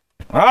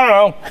 I don't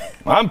know.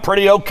 I'm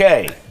pretty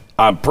okay.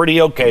 I'm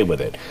pretty okay with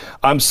it.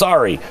 I'm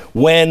sorry.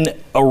 When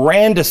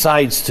Iran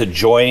decides to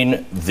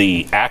join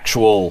the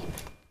actual,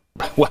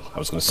 well, I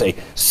was going to say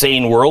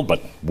sane world,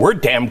 but we're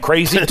damn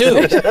crazy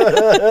too.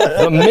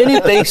 The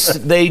minute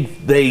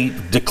they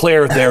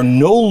declare they're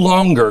no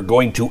longer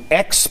going to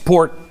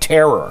export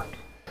terror,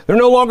 they're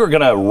no longer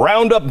going to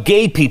round up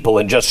gay people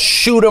and just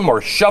shoot them or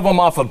shove them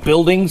off of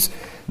buildings,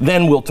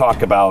 then we'll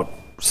talk about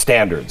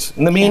standards.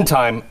 In the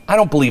meantime, I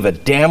don't believe a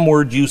damn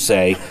word you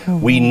say.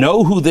 We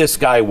know who this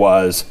guy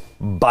was.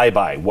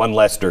 Bye-bye. One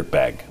less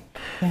dirtbag.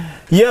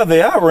 Yeah,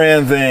 the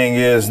Iran thing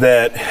is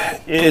that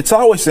it's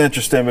always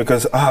interesting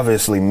because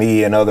obviously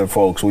me and other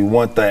folks, we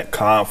want that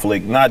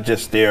conflict, not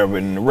just there, but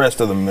in the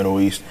rest of the Middle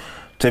East,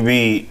 to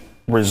be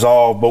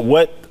resolved. But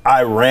what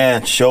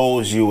Iran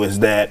shows you is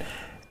that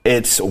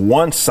it's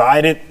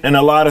one-sided in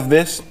a lot of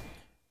this,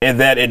 and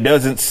that it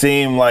doesn't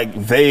seem like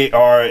they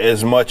are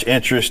as much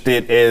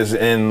interested as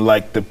in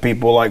like the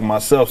people like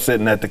myself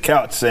sitting at the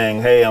couch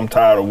saying, hey, I'm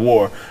tired of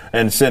war,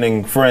 and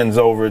sending friends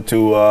over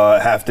to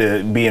have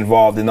to be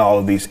involved in all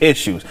of these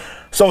issues.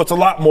 So it's a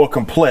lot more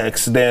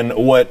complex than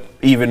what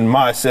even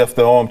myself,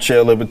 the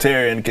armchair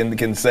libertarian,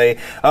 can say,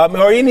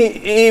 or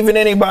even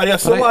anybody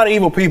else. There's a lot of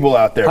evil people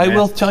out there. I man.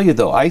 will tell you,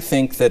 though, I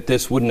think that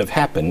this wouldn't have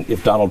happened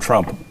if Donald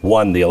Trump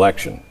won the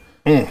election.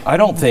 I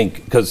don't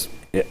think, because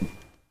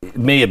it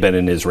may have been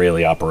an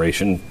Israeli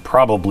operation.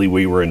 Probably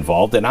we were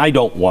involved, and I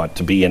don't want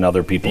to be in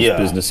other people's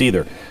business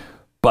either.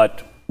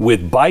 But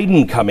with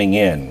Biden coming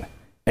in,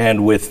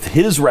 and with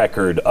his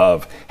record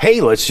of,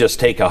 hey, let's just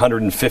take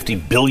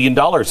 $150 billion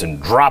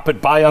and drop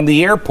it by on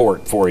the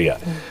airport for you,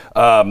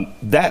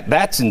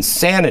 that's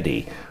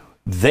insanity.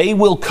 They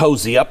will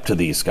cozy up to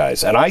these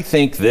guys. And I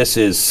think this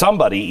is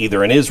somebody,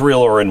 either in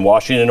Israel or in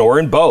Washington or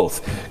in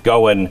both,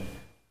 going,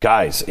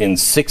 guys, in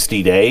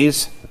 60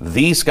 days,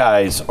 these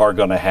guys are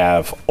going to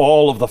have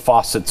all of the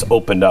faucets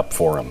opened up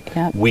for them.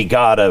 Yep. We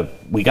gotta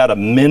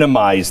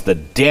minimize the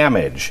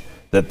damage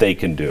that they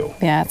can do.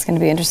 Yeah, it's going to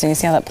be interesting to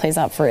see how that plays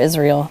out for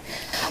Israel.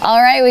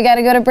 All right, we got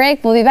to go to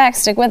break. We'll be back.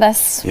 Stick with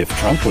us. If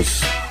Trump was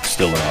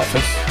still in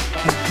office,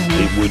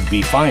 it would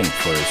be fine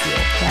for Israel.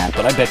 Yep.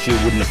 But I bet you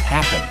it wouldn't have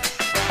happened.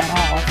 At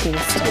all, if he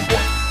was still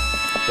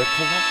They're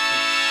correct.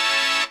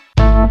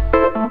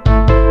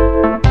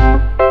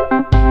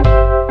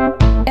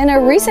 In a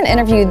recent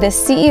interview, the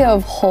CEO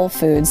of Whole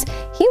Foods,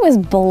 he was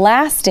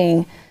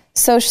blasting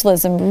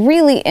socialism.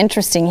 Really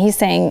interesting. He's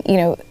saying,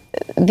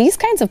 these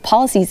kinds of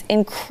policies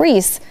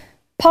increase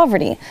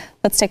poverty.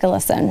 Let's take a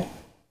listen.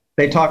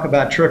 They talk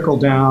about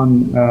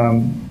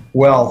trickle-down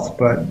wealth,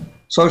 but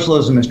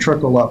socialism is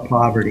trickle-up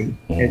poverty.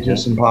 It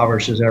just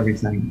impoverishes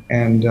everything.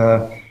 And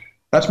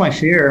that's my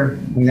fear.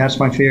 I mean, that's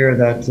my fear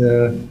that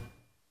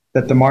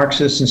the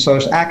Marxists and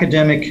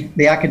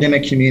the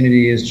academic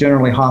community is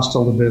generally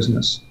hostile to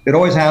business. It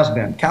always has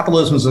been.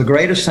 Capitalism is the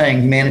greatest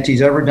thing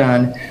humanity's ever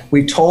done.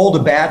 We've told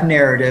a bad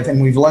narrative,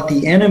 and we've let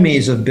the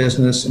enemies of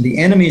business and the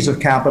enemies of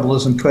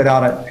capitalism put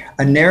out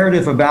a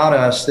narrative about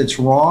us that's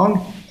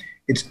wrong,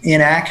 it's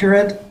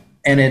inaccurate,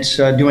 and it's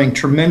doing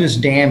tremendous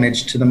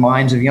damage to the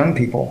minds of young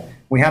people.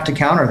 We have to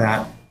counter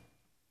that.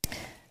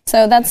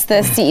 So that's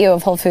the CEO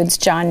of Whole Foods,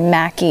 John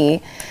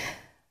Mackey.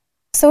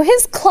 So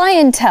his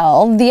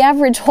clientele, the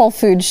average Whole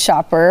Foods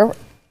shopper,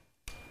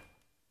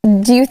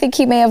 do you think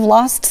he may have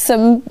lost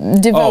some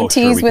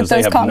devotees with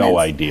those comments? They have no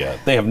idea.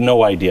 They have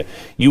no idea.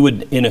 You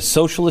would, in a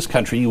socialist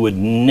country, you would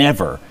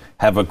never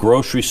have a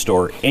grocery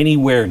store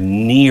anywhere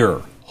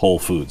near Whole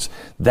Foods.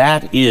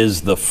 That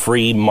is the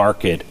free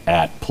market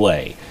at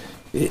play.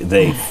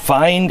 They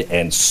find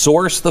and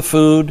source the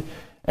food,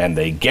 and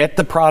they get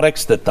the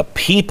products that the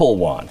people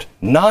want,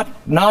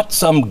 not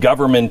some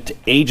government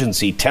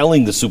agency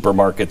telling the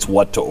supermarkets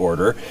what to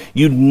order.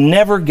 You'd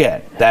never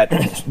get that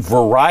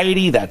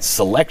variety, that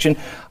selection.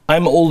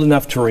 I'm old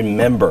enough to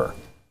remember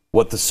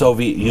what the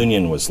Soviet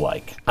Union was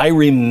like. I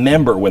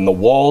remember when the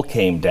wall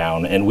came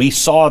down and we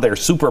saw their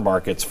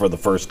supermarkets for the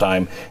first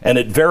time, and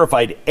it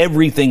verified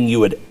everything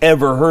you had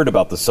ever heard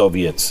about the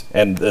Soviets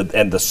and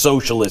the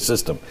socialist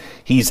system.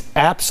 He's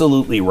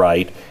absolutely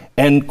right.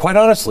 And quite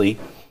honestly,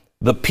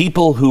 the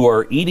people who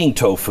are eating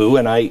tofu,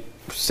 and I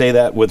say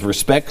that with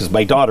respect because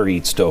my daughter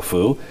eats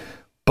tofu,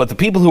 but the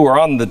people who are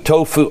on the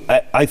tofu,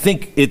 I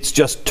think it's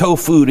just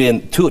tofu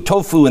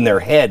in their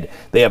head.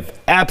 They have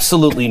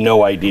absolutely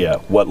no idea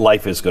what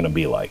life is going to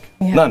be like.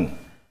 Yeah. None.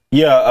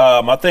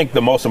 Yeah, I think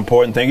the most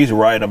important thing, he's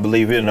right. I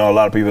believe a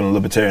lot of people in the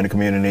libertarian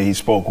community he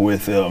spoke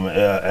with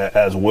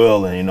as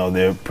well, and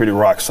they're pretty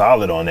rock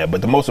solid on that.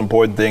 But the most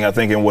important thing, I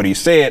think, in what he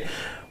said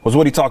was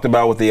what he talked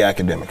about with the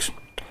academics.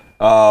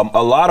 A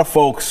lot of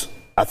folks,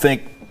 I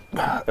think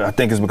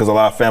it's because a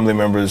lot of family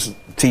members,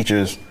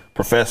 teachers,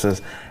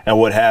 professors, and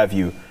what have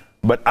you.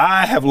 But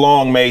I have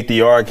long made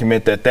the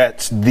argument that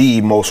that's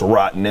the most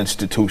rotten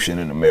institution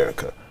in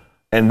America.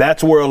 And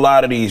that's where a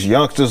lot of these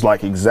youngsters,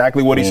 like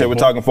exactly what he said, we're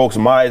talking folks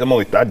my age.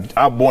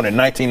 I'm born in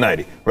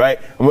 1990, right?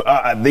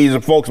 These are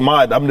folks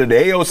my age. I'm the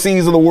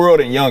AOCs of the world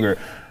and younger.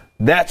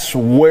 That's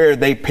where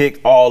they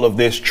pick all of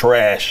this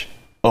trash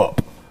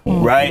up.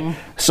 Right?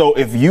 So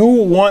if you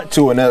want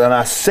to, and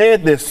I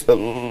said this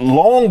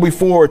long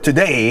before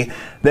today,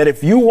 that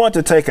if you want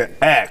to take an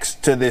axe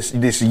to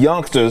this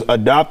youngsters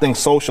adopting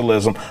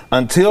socialism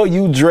until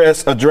you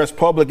address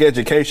public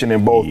education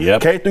in both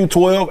K through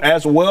 12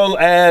 as well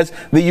as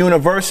the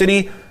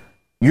university,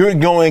 you're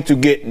going to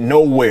get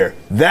nowhere.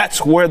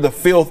 That's where the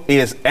filth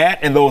is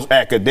at, and those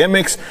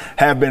academics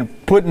have been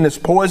putting this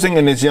poison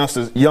in these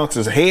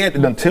youngsters' head,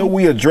 and until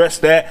we address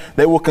that,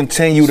 they will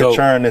continue to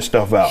churn this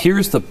stuff out.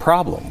 Here's the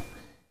problem.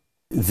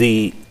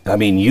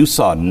 You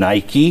saw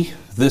Nike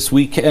this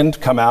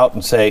weekend come out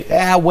and say, the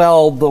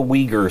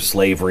Uyghur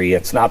slavery,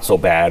 it's not so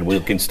bad. We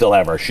can still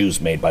have our shoes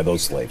made by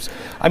those slaves.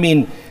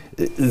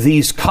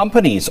 These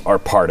companies are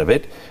part of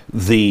it.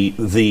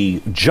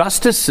 The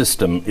justice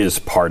system is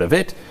part of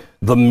it.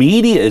 The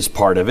media is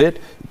part of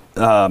it.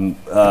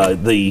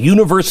 The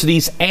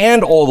universities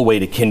and all the way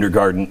to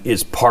kindergarten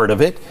is part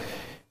of it.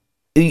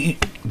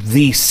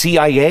 The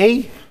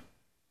CIA,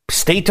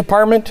 State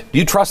Department, do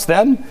you trust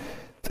them?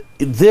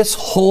 This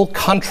whole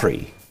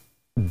country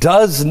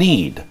does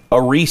need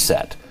a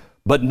reset,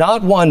 but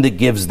not one that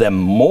gives them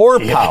more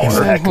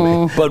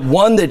power, but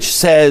one that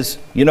says,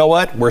 you know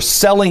what, we're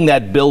selling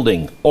that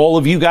building. All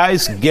of you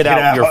guys, get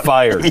out, you're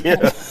fired.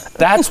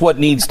 That's what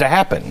needs to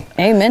happen.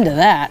 Amen to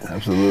that.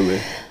 Absolutely.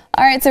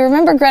 All right, so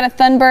remember Greta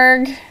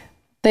Thunberg,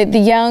 the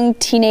young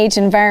teenage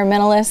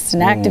environmentalist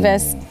and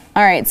activist?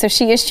 All right, so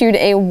she issued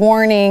a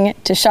warning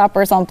to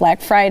shoppers on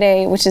Black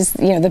Friday, which is,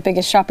 the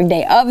biggest shopping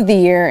day of the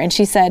year, and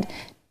she said,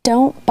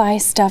 don't buy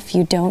stuff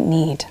you don't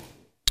need.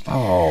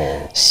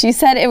 Oh. She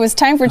said it was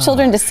time for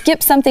children to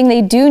skip something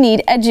they do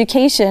need,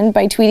 education,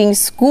 by tweeting,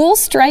 School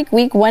Strike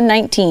Week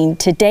 119.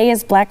 Today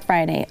is Black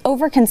Friday.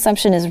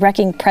 Overconsumption is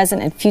wrecking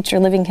present and future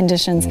living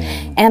conditions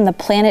and the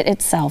planet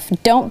itself.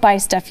 Don't buy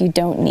stuff you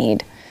don't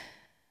need.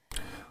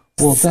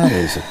 Well, that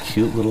is a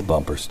cute little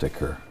bumper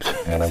sticker,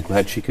 and I'm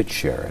glad she could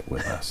share it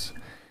with us.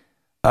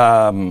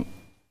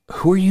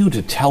 Who are you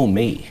to tell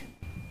me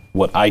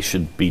what I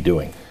should be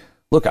doing?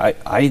 Look, I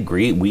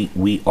agree.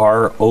 We've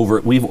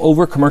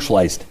over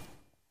commercialized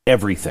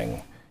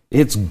everything.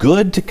 It's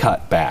good to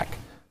cut back,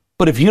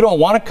 but if you don't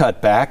want to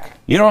cut back,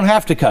 you don't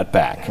have to cut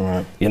back.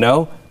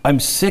 Right. I'm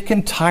sick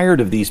and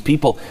tired of these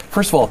people.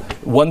 First of all,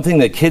 one thing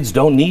that kids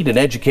don't need in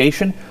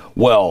education.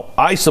 Well,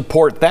 I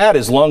support that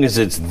as long as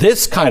it's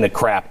this kind of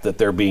crap that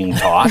they're being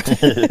taught.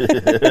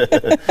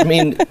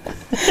 Nothing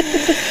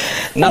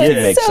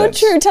makes sense. So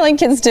true. Telling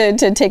kids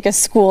to take a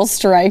school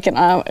strike and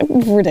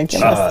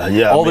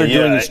ridiculous. All they're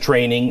doing is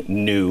training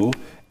new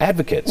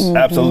advocates.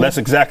 Absolutely. That's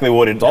exactly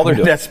what it's all they're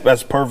doing.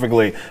 That's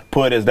perfectly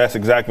put. That's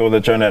exactly what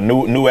they're trying to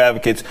new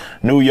advocates,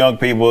 new young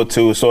people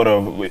to sort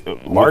of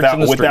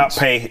without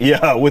pay.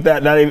 Yeah,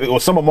 without not even,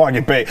 some of them are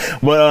getting paid,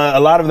 but a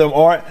lot of them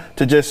aren't,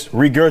 to just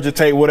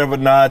regurgitate whatever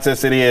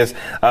nonsense it is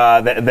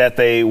that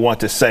they want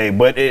to say.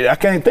 But I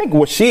can't think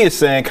what she is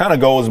saying kind of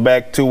goes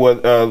back to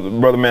what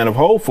Brother Man of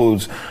Whole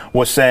Foods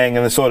was saying,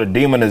 and the sort of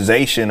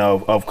demonization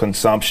of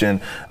consumption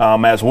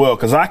as well.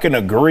 Because I can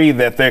agree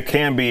that there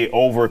can be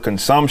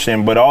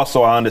overconsumption, but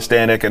also I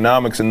understand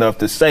economics enough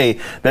to say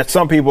that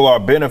some people are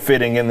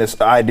benefiting in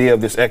this idea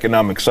of this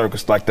economic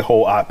circus, like the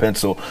whole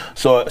pencil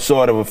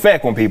sort of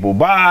effect. When people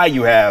buy,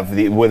 you have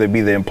whether it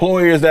be the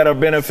employers that are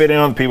benefiting,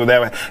 on the people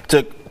that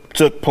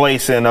took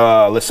place in,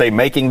 let's say,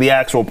 making the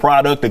actual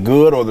product, the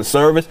good or the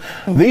service.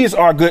 These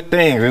are good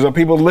things. These are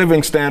people's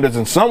living standards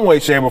in some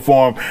way, shape, or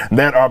form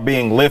that are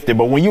being lifted.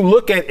 But when you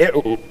look at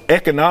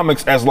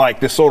economics as like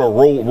this sort of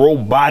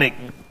robotic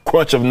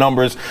crunch of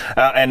numbers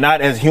and not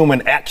as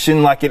human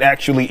action like it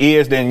actually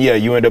is, then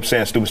you end up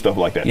saying stupid stuff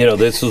like that.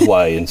 This is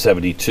why in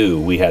 72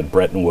 we had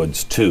Bretton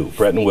Woods 2.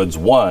 Bretton Woods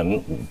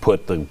 1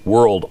 put the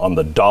world on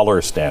the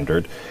dollar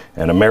standard,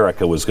 and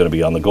America was going to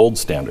be on the gold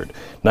standard.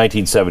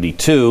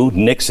 1972,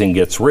 Nixon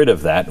gets rid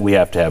of that. We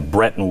have to have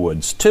Bretton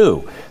Woods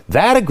 2.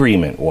 That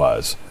agreement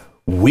was,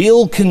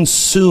 we'll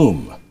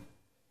consume.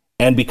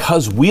 And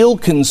because we'll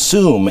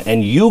consume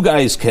and you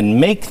guys can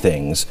make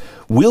things,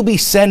 we'll be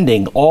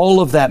sending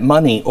all of that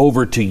money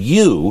over to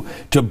you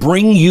to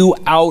bring you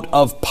out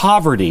of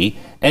poverty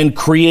and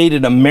create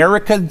an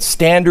American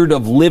standard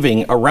of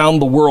living around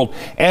the world.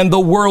 And the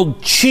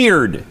world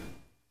cheered.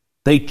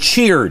 They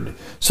cheered.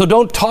 So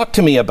don't talk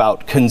to me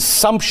about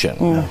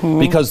consumption,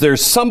 because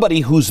there's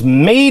somebody who's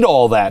made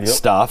all that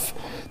stuff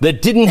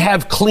that didn't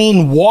have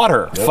clean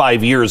water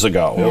 5 years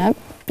ago. Yep.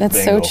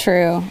 That's so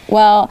true.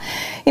 Well,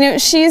 you know,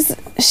 she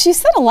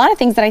said a lot of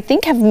things that I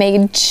think have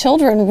made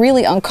children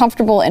really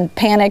uncomfortable and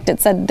panicked.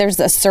 It said there's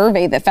a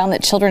survey that found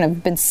that children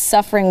have been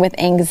suffering with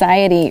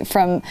anxiety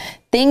from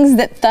things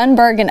that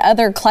Thunberg and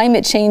other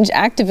climate change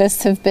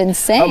activists have been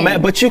saying.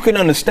 But you can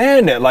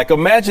understand that. Like,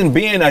 imagine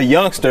being a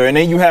youngster and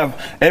then you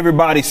have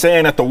everybody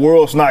saying that the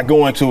world's not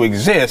going to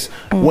exist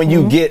when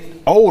you get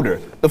older.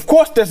 Of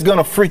course, that's going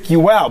to freak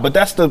you out, but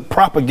that's the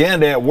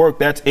propaganda at work.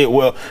 That's it.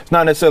 Well, it's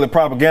not necessarily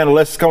propaganda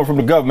unless it's coming from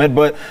the government,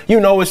 but, you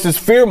know, it's this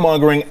fear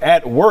mongering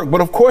at work.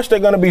 But of course, they're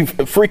going to be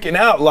freaking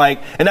out.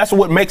 Like, and that's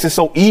what makes it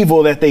so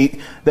evil that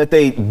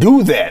they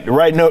do that,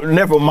 right? No,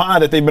 never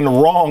mind that they've been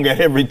wrong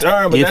at every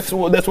turn, but that's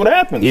what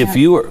happens. If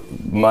you were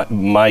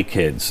my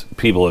kids,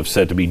 people have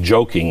said to me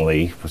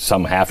jokingly,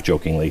 some half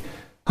jokingly,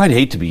 I'd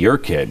hate to be your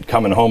kid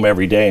coming home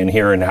every day and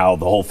hearing how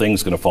the whole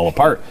thing's going to fall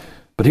apart.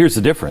 But here's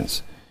the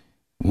difference.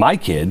 My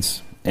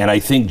kids, and I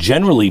think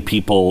generally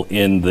people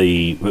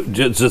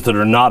just that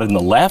are not in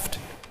the left,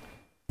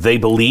 they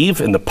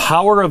believe in the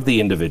power of the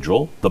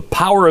individual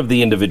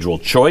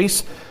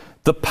choice,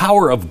 the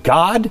power of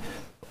God.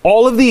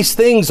 All of these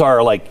things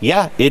are like,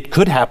 yeah, it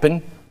could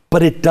happen,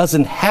 but it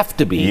doesn't have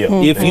to be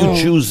if you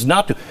choose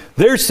not to.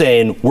 They're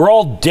saying we're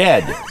all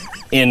dead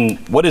in,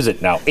 what is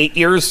it now, 8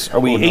 years? Are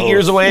we 8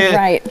 years away?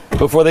 Right.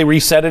 Before they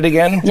reset it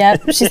again?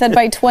 Yep. She said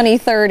by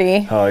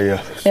 2030. Oh,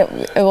 yeah.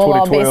 It will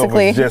all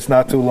basically was just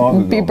not too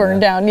long ago, be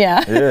burned down.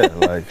 Yeah. Yeah,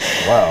 like,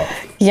 wow.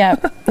 Yeah.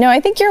 No, I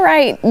think you're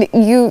right.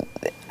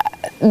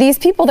 These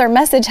people, their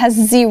message has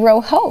zero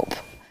hope.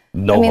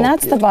 No I mean, hope.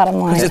 that's the bottom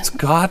line. Because it's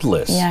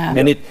godless. Yeah.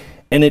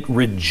 And it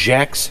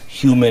rejects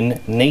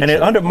human nature. And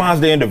it undermines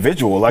the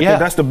individual. Like,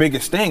 that's the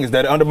biggest thing, is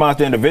that it undermines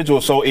the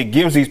individual. So it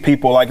gives these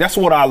people, like, that's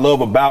what I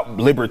love about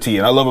liberty.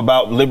 And I love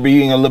about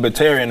being a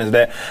libertarian, is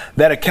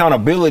that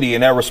accountability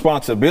and that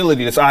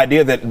responsibility, this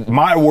idea that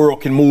my world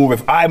can move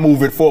if I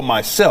move it for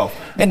myself.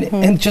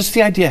 And just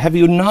the idea, have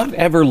you not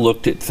ever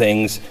looked at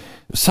things,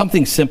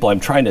 something simple, I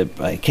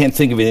can't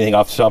think of anything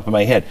off the top of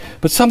my head,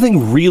 but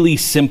something really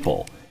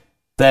simple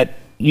that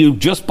you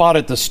just bought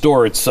at the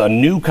store. It's a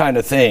new kind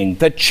of thing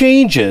that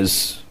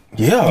changes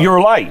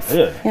your life.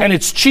 Yeah. And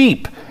it's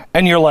cheap.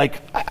 And you're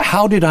like,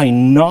 how did I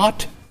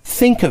not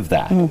think of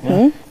that?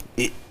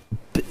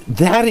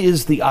 That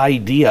is the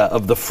idea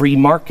of the free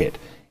market,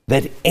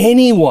 that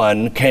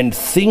anyone can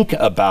think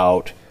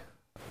about,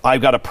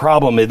 I've got a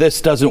problem, this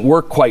doesn't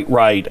work quite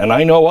right, and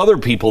I know other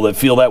people that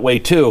feel that way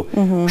too.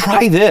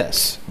 Try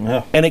this.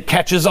 And it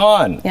catches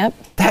on. Yep.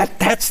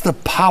 That's the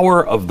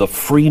power of the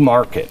free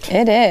market.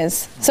 It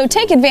is. So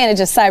take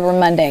advantage of Cyber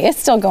Monday. It's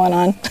still going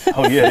on.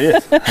 Oh, yeah, it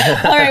is.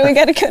 All right, we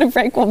got to go to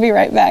break. We'll be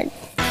right back.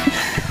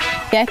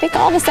 Yeah, I think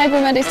all the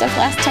Cyber Monday stuff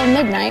lasts till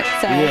midnight.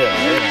 So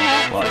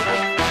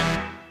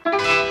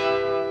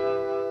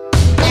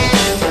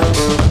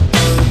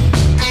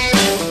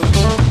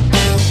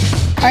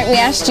All right, we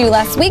asked you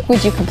last week,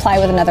 would you comply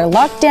with another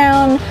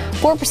lockdown?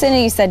 4%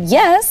 of you said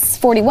yes,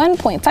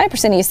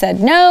 41.5% of you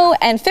said no,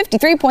 and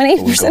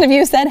 53.8% of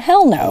you said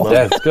hell no.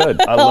 That's good.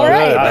 I love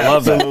it. I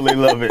absolutely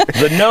love it.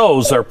 The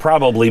no's are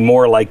probably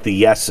more like the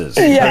yeses.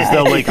 Because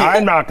they'll like,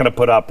 I'm not going to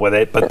put up with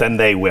it, but then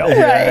they will.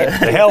 Right.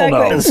 The hell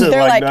no's.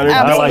 They're like,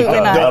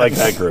 absolutely not. I like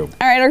that group.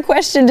 All right, our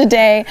question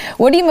today,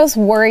 what are you most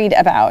worried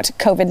about?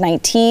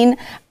 COVID-19,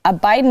 a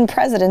Biden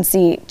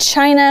presidency,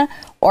 China,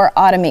 or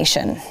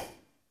automation?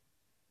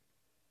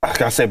 I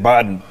gotta say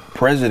Biden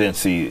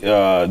presidency.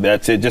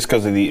 That's it. Just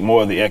because of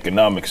more of the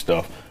economic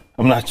stuff.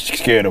 I'm not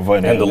scared of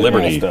any and the of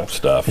liberty that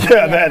stuff.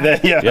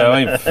 Yeah,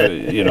 I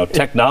mean,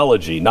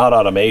 technology, not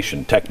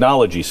automation.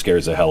 Technology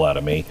scares the hell out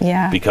of me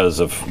because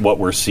of what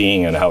we're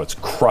seeing and how it's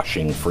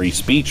crushing free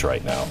speech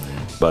right now.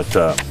 But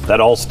that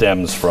all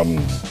stems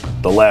from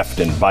the left,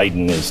 and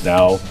Biden is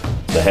now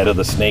the head of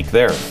the snake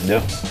there.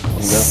 Yeah.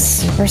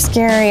 Super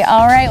scary.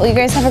 All right, well, you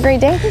guys have a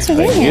great day. Thanks for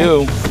being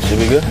here. Thank you. Should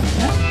be good.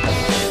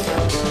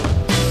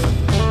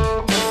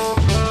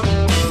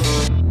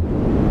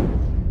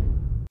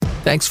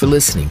 Thanks for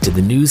listening to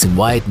the news and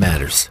why it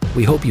matters.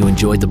 We hope you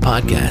enjoyed the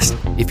podcast.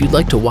 If you'd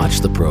like to watch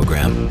the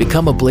program,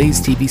 become a Blaze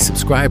TV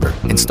subscriber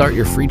and start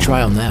your free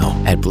trial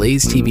now at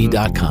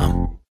blazetv.com.